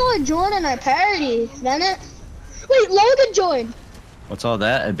 People are joining our party, Bennett. Wait, Logan joined. What's all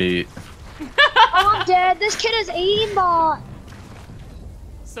that about? Oh, I'm dead. This kid is aimbot.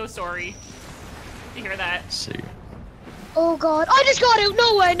 So sorry to hear that. Let's see. Oh god. I just got out.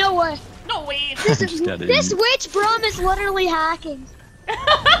 No way, no way. No, wait. Just got This in. witch brum is literally hacking.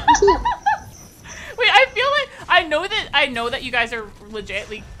 Wait, I feel like I know that you guys are legit,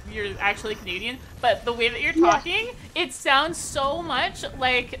 like you're actually Canadian, but the way that you're talking, it sounds so much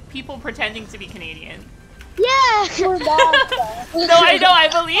like people pretending to be Canadian. Yeah. No, I know, I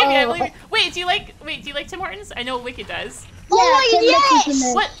believe you. I believe you. Wait, do you like Tim Hortons? I know Wicked does. Oh my Tim yes.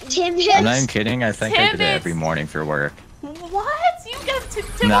 Hortons. What? Tim I'm Hicks. not even kidding. I think I did it Tibbets. every morning for work. What? You get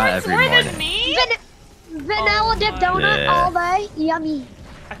Tim Not Hortons every more than morning. me? Vanilla Oh dip my- donut Yeah. all day. Yummy.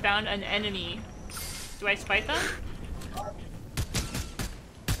 I found an enemy. Do I spite them?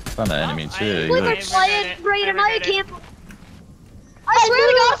 Found an enemy I- too. Wait, You We've look- been playing, regret it. Brayden. I Now you regret it. can't. I swear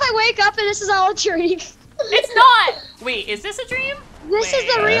to God, if I wake up and this is all a dream. It's not! Wait, is this a dream? This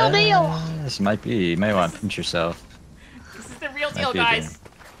is the real deal. This might be. You might want to pinch yourself. This is the real Might deal, be a guys. dream.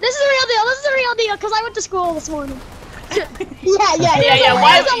 This is the real deal. This is the real deal because I went to school this morning. Yeah, It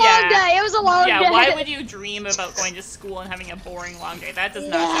was a long day. It was a long day. Yeah, why would you dream about going to school and having a boring long day? That does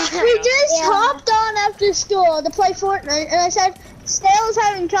not sound We real. just hopped on after school to play Fortnite, and I said, Snail's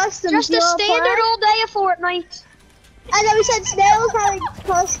having customs. Just you a wanna standard play? old day of Fortnite. And then we said, Snail's having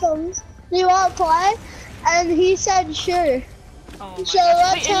customs. Do you want to play? And he said, sure. Oh my So gosh.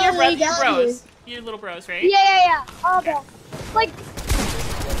 that's Wait, and how your we your got bros. Your little bros, right? Yeah. Okay. Like,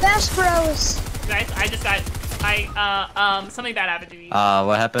 best bros. Guys, I just got something bad happened to me.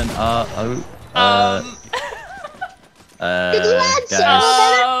 What happened? Did you add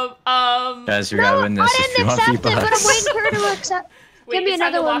Guys, guys, we gotta win this I if you didn't want accept it, but I'm V-Bucks. waiting for her to accept. Wait, Give me it's time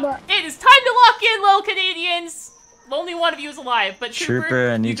another to one, lock- but It is time to lock in, little Canadians! Only one of you is alive, but Trooper,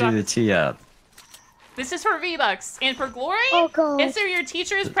 I need got you to this. tee up. This is for V-Bucks. And for glory, Oh, God. and so your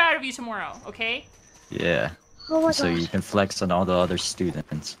teacher is proud of you tomorrow, okay? Yeah. oh my So god. you can flex on all the other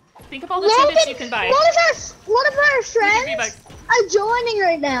students. Think of all the tidbits you can buy. one of our friends V-Bucks. are joining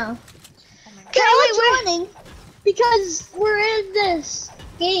right now. Okay, They're joining because we're in this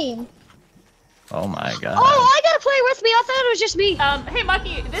game. Oh my god. Oh, I gotta play with me. I thought it was just me. Hey,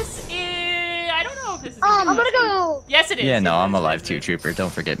 Mucky, this is... I don't know if this is... I'm gonna go. Yes, it is. Yeah, no, It I'm is. alive too, Trooper.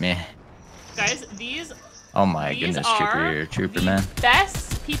 Don't forget me. Guys, these Oh my These goodness, are Trooper, the man.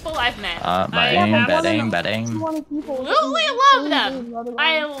 best people I've met. Bad I aim, have bad aim, bad aim. absolutely love them.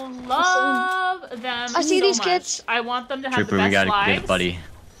 I love them I see so these much. kids. I want them to have Trooper, the we best gotta lives. get a buddy.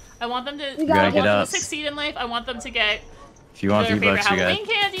 I want them to, We gotta get I want them up. to succeed in life. I want them to get If you want their favorite V-Bucks, you Halloween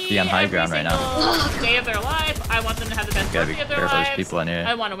gotta candy be on high every ground right now. single day of their life. I want them to have the best Gotta be birthday of their careful, there's lives. people in here.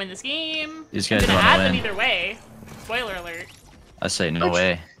 I want to win this game. These I'm guys gonna wanna add them win. either way. Spoiler alert. I say no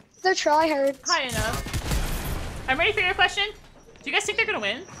way. They're tryhards. High enough. I'm ready for your question. Do you guys think they're gonna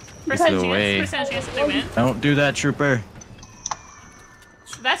win? No Percent way. chance that they win. Don't do that, Trooper.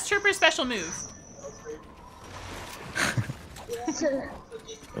 That's Trooper's special move.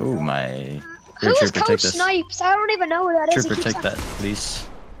 Oh my. Here, Who is Trooper, take Coach this. Snipes? I don't even know who that is. Trooper, He keeps take that, please.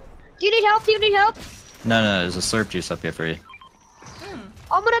 Do you need help? Do you need help? No, there's a slurp juice up here for you.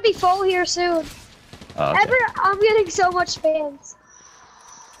 I'm gonna be full here soon. Oh, okay. I'm getting so much spams.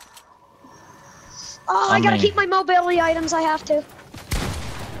 Oh, I gotta many? keep my mobility items. I have to.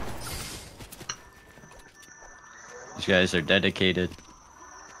 These guys are dedicated.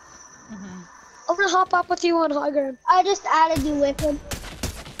 I'm gonna hop up with you on high ground. I just added you, Wicked.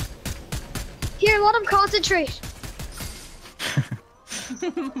 Here, let him concentrate.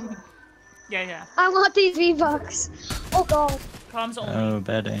 Yeah. I want these V-Bucks. Oh god. Comms only. Oh,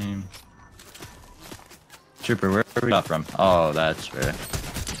 bad aim. Trooper, where are we got from? Oh, that's where.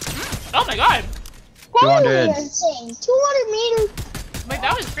 Oh my god. 200. That's insane. 200 meters. Wait,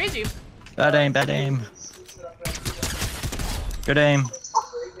 that was crazy. Bad aim, bad aim. Good aim.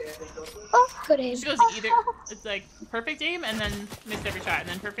 Oh, good aim. She goes either. It's like perfect aim and then missed every shot and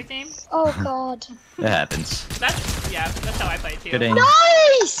then perfect aim. Oh god. It happens. That's how I play too. Good aim.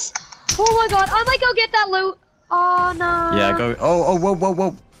 Nice! Oh my god, I might go get that loot. Oh no. Yeah, go. Oh,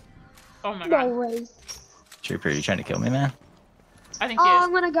 whoa. Oh my No god. way. Trooper, you trying to kill me, man? I think he Oh, is.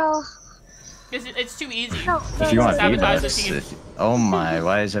 I'm gonna go. It's too easy. No, If you want Sabotage V-Bucks, the team. oh my,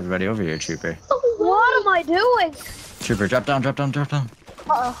 why is everybody over here, Trooper? What am I doing? Trooper, drop down.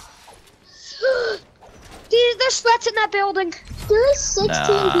 Uh-oh. Dude, there's sweats in that building. There's 16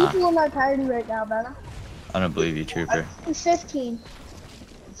 Nah. people in our party right now, Benna. I don't believe you, Trooper. There's 15.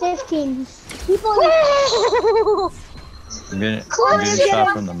 15 people in I'm getting Close shot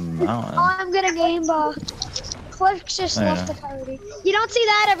it. from the mountain. I'm gonna game ball. Cliff just Oh, left yeah. the party. You don't see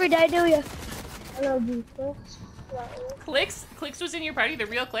that every day, do you? Hello, people. Clicks was in your party. The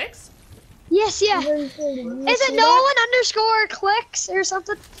real Clicks. Yes, yeah. Is it Nolan_clicks or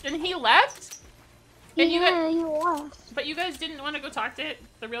something? And he left. And you yeah, guys, you left. but you guys didn't want to go talk to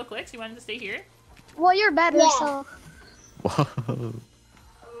the real Clicks. You wanted to stay here. Well, you're better, Yeah. so. Whoa.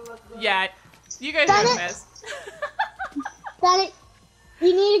 Yeah. You guys Done are a it. mess. Benna,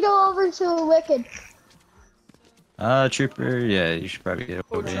 you need to go over to Wicked. Trooper, yeah, you should probably get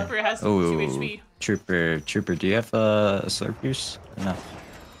Oh, over here. Trooper has 2 Oh, HP. Trooper, do you have a slurp juice? No.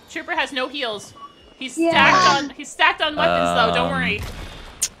 Trooper has no heals. He's Yeah. stacked on weapons though. Don't worry.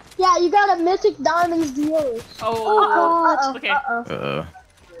 Yeah, you got a Mythic Diamonds dealer. Oh. Uh-oh. Okay. Uh-oh.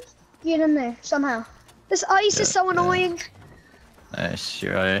 Get in there, somehow. This ice is so annoying. Nice,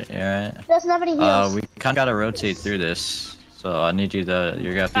 you're alright. Doesn't have any heals. We kinda gotta rotate through this. So I need you to,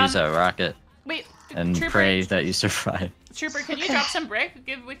 you're gonna have to use that rocket Wait. and Trooper, pray that you survive. Trooper, can you drop some brick?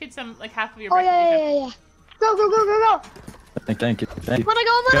 Give Wicked some, like, half of your Oh brick. yeah. Go, go, go, go, go. Thank you. Let it go.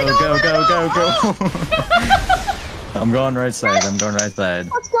 Go. I'm going right side. Let's go,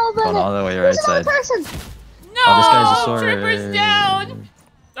 Going Bennett. all the way right There's another side. person. No! Oh, this guy's a sword. Trooper's down!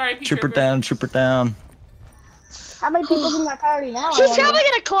 Sorry, Trooper down. How many people's in my party now? She's probably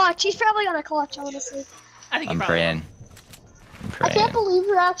gonna clutch. Honestly. I think I'm you probably praying. I can't believe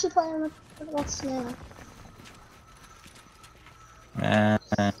you're actually playing with Snail.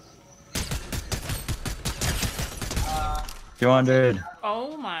 200. will.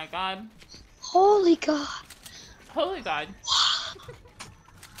 Oh my god. Holy god. Holy god.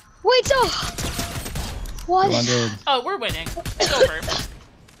 Wait, so what? 200. Oh, we're winning. It's over.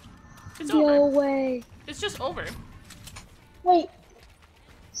 It's No over. way. It's just over. Wait.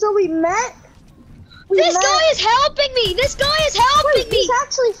 So we met? This guy is helping me. Wait, he's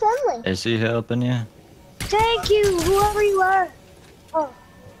actually friendly. Is he helping you? Thank you, whoever you are. Oh.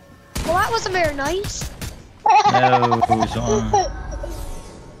 Well, that wasn't very nice. No, Sean.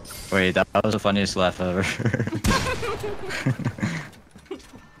 Wait, that was the funniest laugh ever.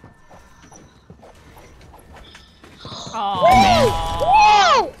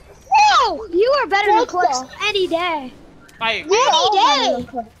 Aww. Whoa! You are better than Clicks any day. I agree. Any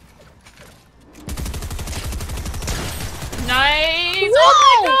day. Nice!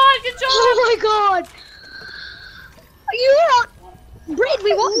 Oh my god, good job! Oh my god! Braid,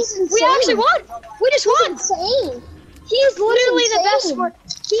 we won! We actually won! We just won! Insane. He's literally the best insane. one.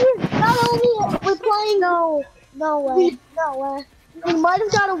 He's not only we're playing. No way. We might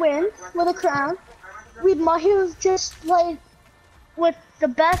have got a win with a crown. We might have just played with the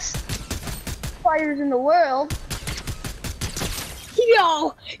best players in the world.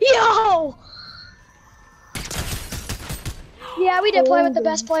 Yo! Yeah, we did play with the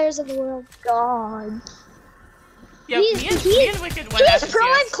best players in the world. God. Yeah, me and Wicked went He's FCS.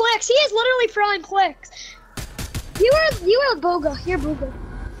 throwing clicks. He is literally throwing clicks. You are bugha. You're bugha.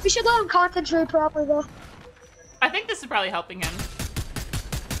 We should let him concentrate properly though. I think this is probably helping him.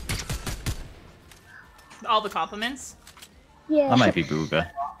 All the compliments. Yeah. I might be bugha.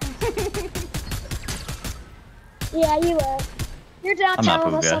 Yeah, you are. You're not I'm not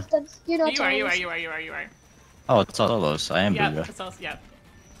telling us bugha. something. You're not You telling us. are. Oh, it's solos. I am Yeah, bugha. it's also, yeah.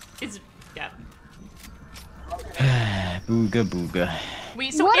 It's, yeah. Booga.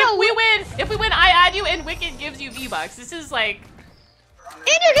 So if we win, I add you and Wicked gives you V-Bucks. This is like...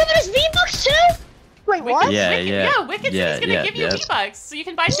 And you're giving us V-Bucks too? Wait, what? Yeah. Yeah, Wicked's gonna give you V-Bucks, so you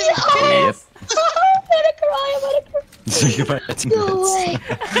can buy shit with Yep. Timbits. I'm gonna cry. So you buy the No way.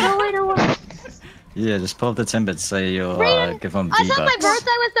 Timbits. No way. Yeah, just pull up the Timbits, say you'll Brayden, give them I thought my V-Bucks.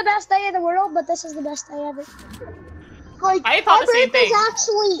 birthday was the best day in the world, but this is the best day ever. Like, I thought my the same birthday's thing.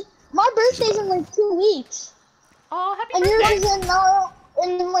 actually, my birthday's in like 2 weeks. Oh, happy And birthday. yours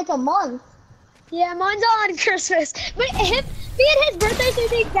is in like a month. Yeah, mine's on Christmas. But me and his birthdays are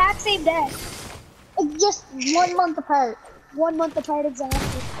the exact same day. Like, just 1 month apart. 1 month apart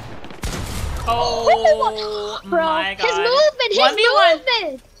exactly. Oh Bro, my god. his movement!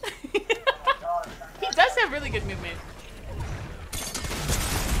 1v1. He does have really good movement.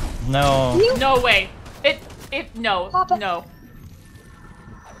 No. No way. No. Papa. No.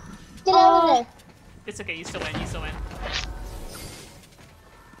 Get out of there. It's okay, you still win,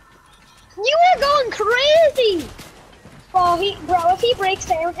 You are going crazy! Oh, if he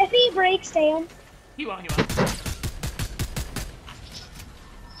breaks down, He won't.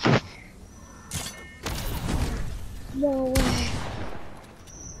 no way.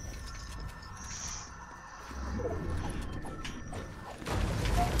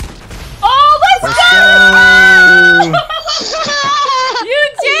 Oh, let's go! You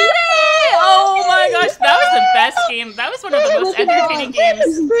did it! Oh my gosh, that was the best game. That was one of the most entertaining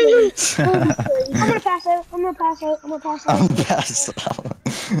games. I'm gonna pass out. I'm past out.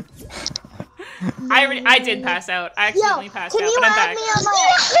 I did pass out. I accidentally passed Can out, you but I'm add back. me on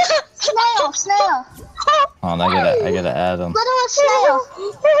my Snail? Hold on, I gotta add them. Little Snail.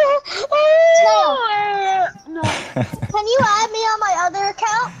 No. Can you add me on my other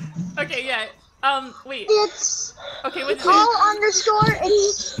account? Okay, yeah. Wait. It's Okay, what's call_.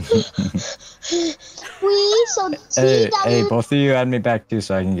 It's we so Hey, both of you add me back too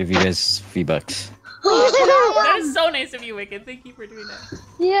so I can give you guys V-Bucks. That is so nice of you, Wicked. Thank you for doing that.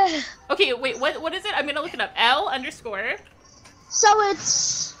 Yeah. Okay, wait, what is it? I'm gonna look it up. L_. So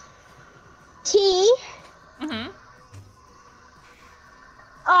it's T. Mm-hmm.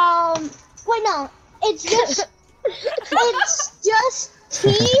 Wait, no. It's just T.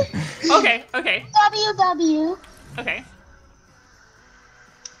 Okay. WW. Okay.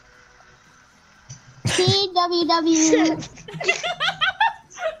 TWW.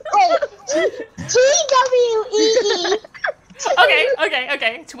 Wait, TWEE.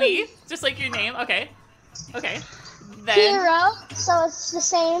 Okay. Twee, just like your name. Okay. Then. Hero, so it's the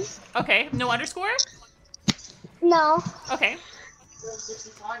same. Okay, no underscore? No. Okay.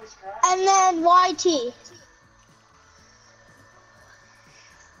 And then YT.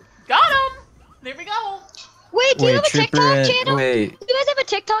 Got him! There we go. Wait, do you have a Trooper TikTok and- channel? Wait. Do you guys have a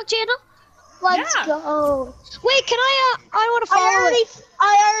TikTok channel? Let's Yeah. go. Wait, can I want to follow it.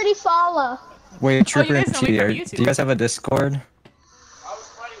 I already follow. Wait, Trooper guys and know me T, from do YouTube. you guys have a Discord?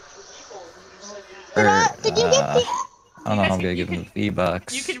 Did you get the? I don't know how I'm You gonna give can- him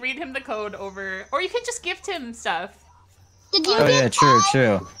V-Bucks. You can read him the code over, or you can just gift him stuff. Did you Oh get? yeah,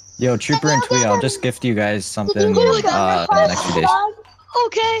 true. Yo, Trooper and Twee, I'll just gift you guys something Did in you the get a next few days.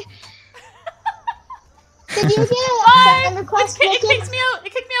 Okay. Did you get a Bye! friend request It ticket? kicks me out.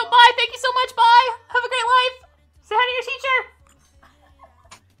 It kicked me out. Bye. Thank you so much. Bye. Have a great life. Say hi to your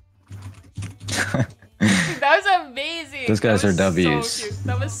teacher. That was amazing. Those guys That was are W's. So cute.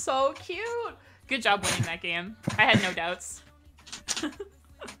 That was so cute. Good job winning that game. I had no doubts.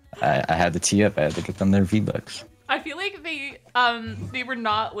 I had to tee up. I had to get them their V-Bucks. I feel like they were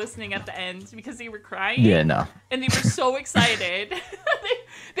not listening at the end because they were crying. Yeah, no. And they were so excited.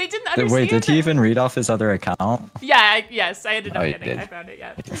 they didn't understand. Wait, did he that- even read off his other account? Yeah, yes, I ended up Oh, he getting did. it. I found it,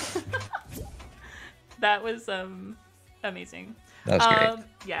 yeah. That was amazing. That was great.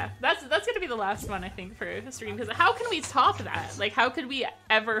 Yeah, that's gonna be the last one I think for the stream, because how can we top that? Like, how could we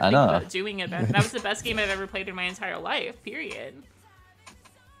ever I think know. about doing it? That was the best game I've ever played in my entire life. Period.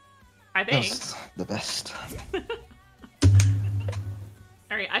 I think. That's the best.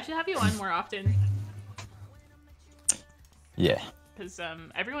 All right, I should have you on more often Yeah. because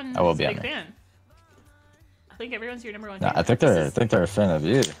everyone I will is be a on big there. fan. I think everyone's your number one. No, fan. I think they're a fan of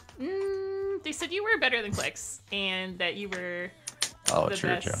you. They said you were better than Clicks and that you were Oh, the true.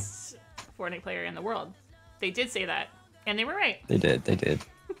 best Fortnite player in the world. They did say that, and they were right They did.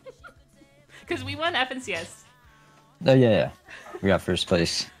 because we won FNCS. Oh yeah. We got first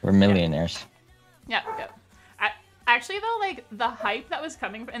place. We're millionaires. Yeah. Actually, though, like the hype that was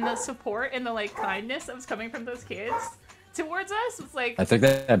coming and the support and the like kindness that was coming from those kids towards us was like, I think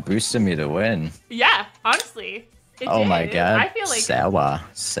that boosted me to win. yeah, honestly. It Oh did. my god. I feel like, Sawa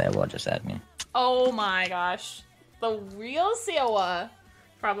just had me. oh my gosh, the real Sewa,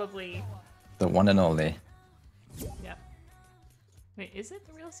 probably. The one and only. Yeah. Wait, is it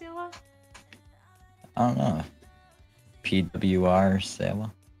the real Sewa? I don't know. PWR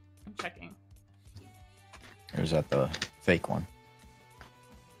Sawa. I'm checking. Or is that the fake one?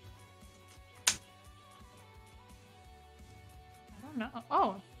 I don't know.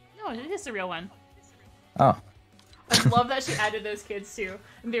 Oh, no, it is the real one. Oh. I love that she added those kids too.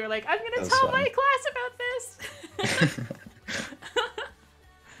 And they were like, I'm gonna That's tell funny. my class about this.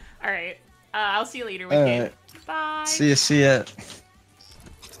 Alright. I'll see you later, Wicked. Alright. Bye. See ya.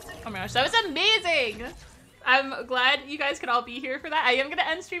 Oh my gosh, that was amazing! I'm glad you guys could all be here for that. I am gonna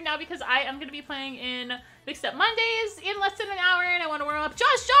end stream now because I am gonna be playing in Mixed Up Mondays in less than an hour and I want to warm up. Josh,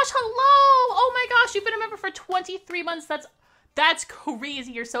 hello! Oh my gosh, you've been a member for 23 months. That's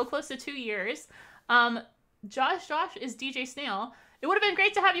crazy. You're so close to 2 years. Josh is DJ Snail. It would have been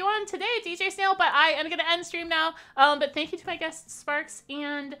great to have you on today, DJ Snail, but I am gonna end stream now. But thank you to my guests, Sparks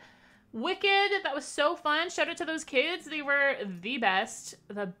and Wicked. That was so fun. Shout out to those kids. They were the best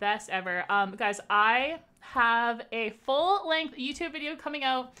ever. Guys, I have a full-length YouTube video coming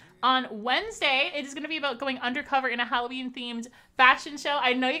out on Wednesday. It is going to be about going undercover in a Halloween-themed fashion show.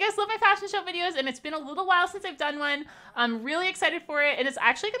 I know you guys love my fashion show videos, and it's been a little while since I've done one. I'm really excited for it, and it's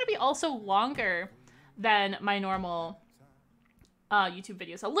actually going to be also longer than my normal YouTube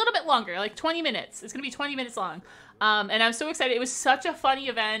videos. A little bit longer, like 20 minutes. It's going to be 20 minutes long. And I'm so excited. It was such a funny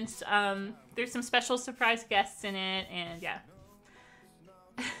event. There's some special surprise guests in it, and yeah.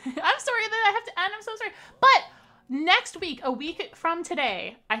 I'm sorry that I have to end. I'm so sorry. But next week, a week from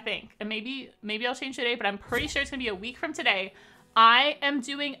today, I think, and maybe I'll change today, but I'm pretty sure it's going to be a week from today, I am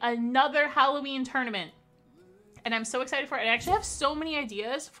doing another Halloween tournament. And I'm so excited for it. I actually have so many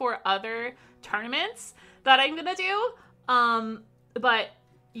ideas for other tournaments that I'm going to do. But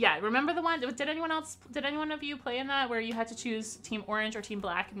yeah, remember the one, did anyone of you play in that where you had to choose Team Orange or Team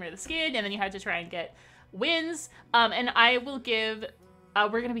Black and wear the skin, and then you had to try and get wins? And I will give, we're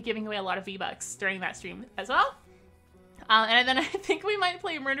going to be giving away a lot of V-Bucks during that stream as well. And then I think we might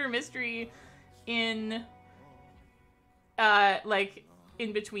play Murder Mystery in, like,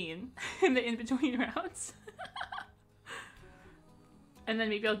 in between rounds. And then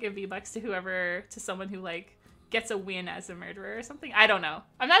maybe I'll give V-Bucks to someone who, like, gets a win as a murderer or something. I don't know.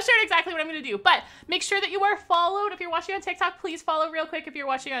 I'm not sure exactly what I'm going to do, but make sure that you are followed. If you're watching on TikTok, please follow real quick. If you're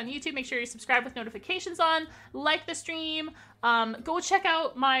watching on YouTube, make sure you subscribe with notifications on, like the stream. Go check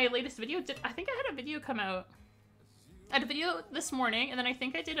out my latest video. I think I had a video come out. I had a video this morning, and then I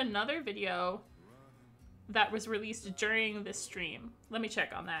think I did another video that was released during this stream. Let me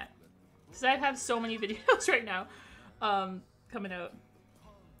check on that. Because I have so many videos right now coming out.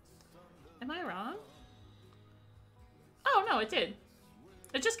 Am I wrong? Oh no, it did.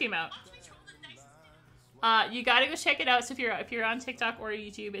 It just came out. You gotta go check it out. So if you're on TikTok or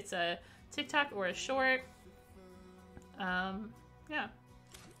YouTube, it's a TikTok or a short. Yeah.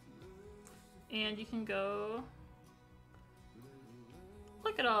 And you can go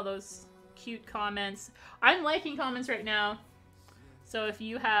look at all those cute comments. I'm liking comments right now. So if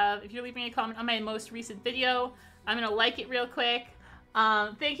you're leaving a comment on my most recent video, I'm gonna like it real quick.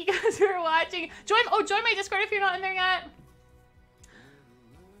 Thank you guys for watching. Join my Discord if you're not in there yet.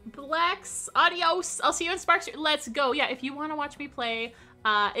 Blacks, adios. I'll see you in Sparks. Let's go. Yeah, if you want to watch me play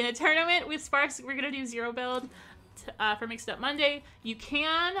in a tournament with Sparks, we're gonna do 0 build for Mixed Up Monday. You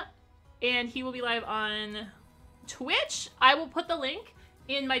can, and he will be live on Twitch. I will put the link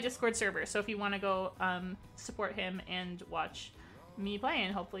in my Discord server. So if you want to go support him and watch me play,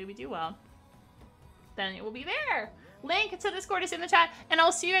 and hopefully we do well, then it will be there. Link to Discord is in the chat, and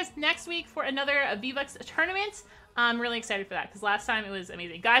I'll see you guys next week for another V-Bucks tournament. I'm really excited for that, because last time it was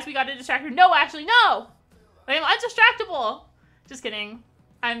amazing. Guys, we got a distractor. No, actually, no! I'm undistractable. Just kidding.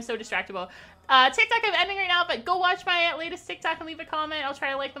 I'm so distractible. TikTok, I'm ending right now, but go watch my latest TikTok and leave a comment. I'll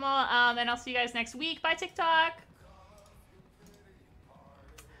try to like them all, and I'll see you guys next week. Bye, TikTok.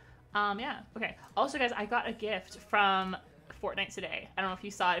 Yeah, okay. Also, guys, I got a gift from Fortnite today. I don't know if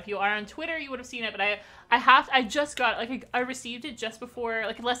you saw it. If you are on Twitter, you would have seen it, but I just got it. Like, I received it just before,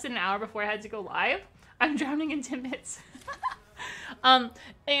 like, less than an hour before I had to go live. I'm drowning in Timbits.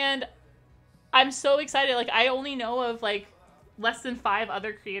 And I'm so excited. Like, I only know of, like, less than 5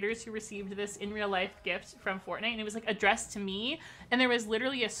 other creators who received this in real life gift from Fortnite, and it was, like, addressed to me, and there was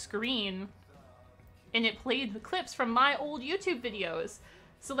literally a screen, and it played the clips from my old YouTube videos.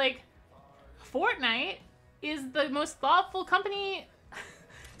 So, like, Fortnite is the most thoughtful company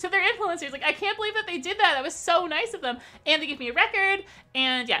to their influencers. Like, I can't believe that they did that. That was so nice of them. And they gave me a record.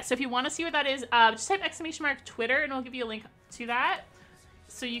 And yeah, so if you want to see what that is, just type !Twitter and it'll give you a link to that.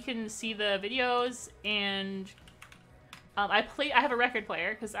 So you can see the videos. And I have a record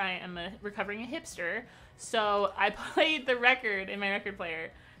player because I am recovering a hipster. So I played the record in my record player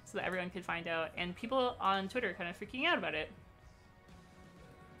so that everyone could find out. And people on Twitter are kind of freaking out about it.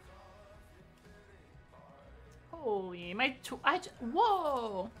 Holy,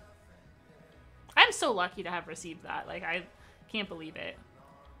 whoa! I'm so lucky to have received that. Like, I can't believe it.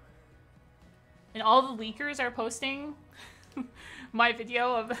 And all the leakers are posting my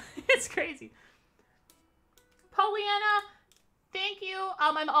video of, it's crazy. Pollyanna, thank you.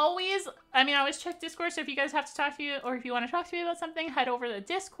 I always check Discord, so if you guys have to talk to me, or if you want to talk to me about something, head over to the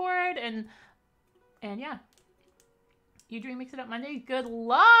Discord, and yeah. You dream Mix It Up Monday. Good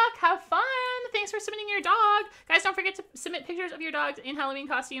luck. Have fun. Thanks for submitting your dog. Guys, don't forget to submit pictures of your dogs in Halloween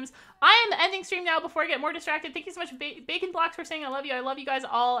costumes. I am ending stream now before I get more distracted. Thank you so much, Bacon Blocks, for saying I love you. I love you guys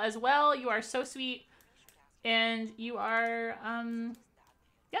all as well. You are so sweet. And you are,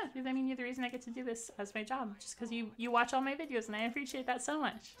 yeah, I mean, you're the reason I get to do this as my job. Just because you watch all my videos, and I appreciate that so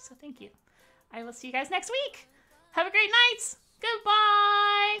much. So thank you. I will see you guys next week. Have a great night.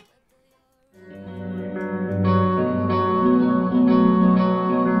 Goodbye.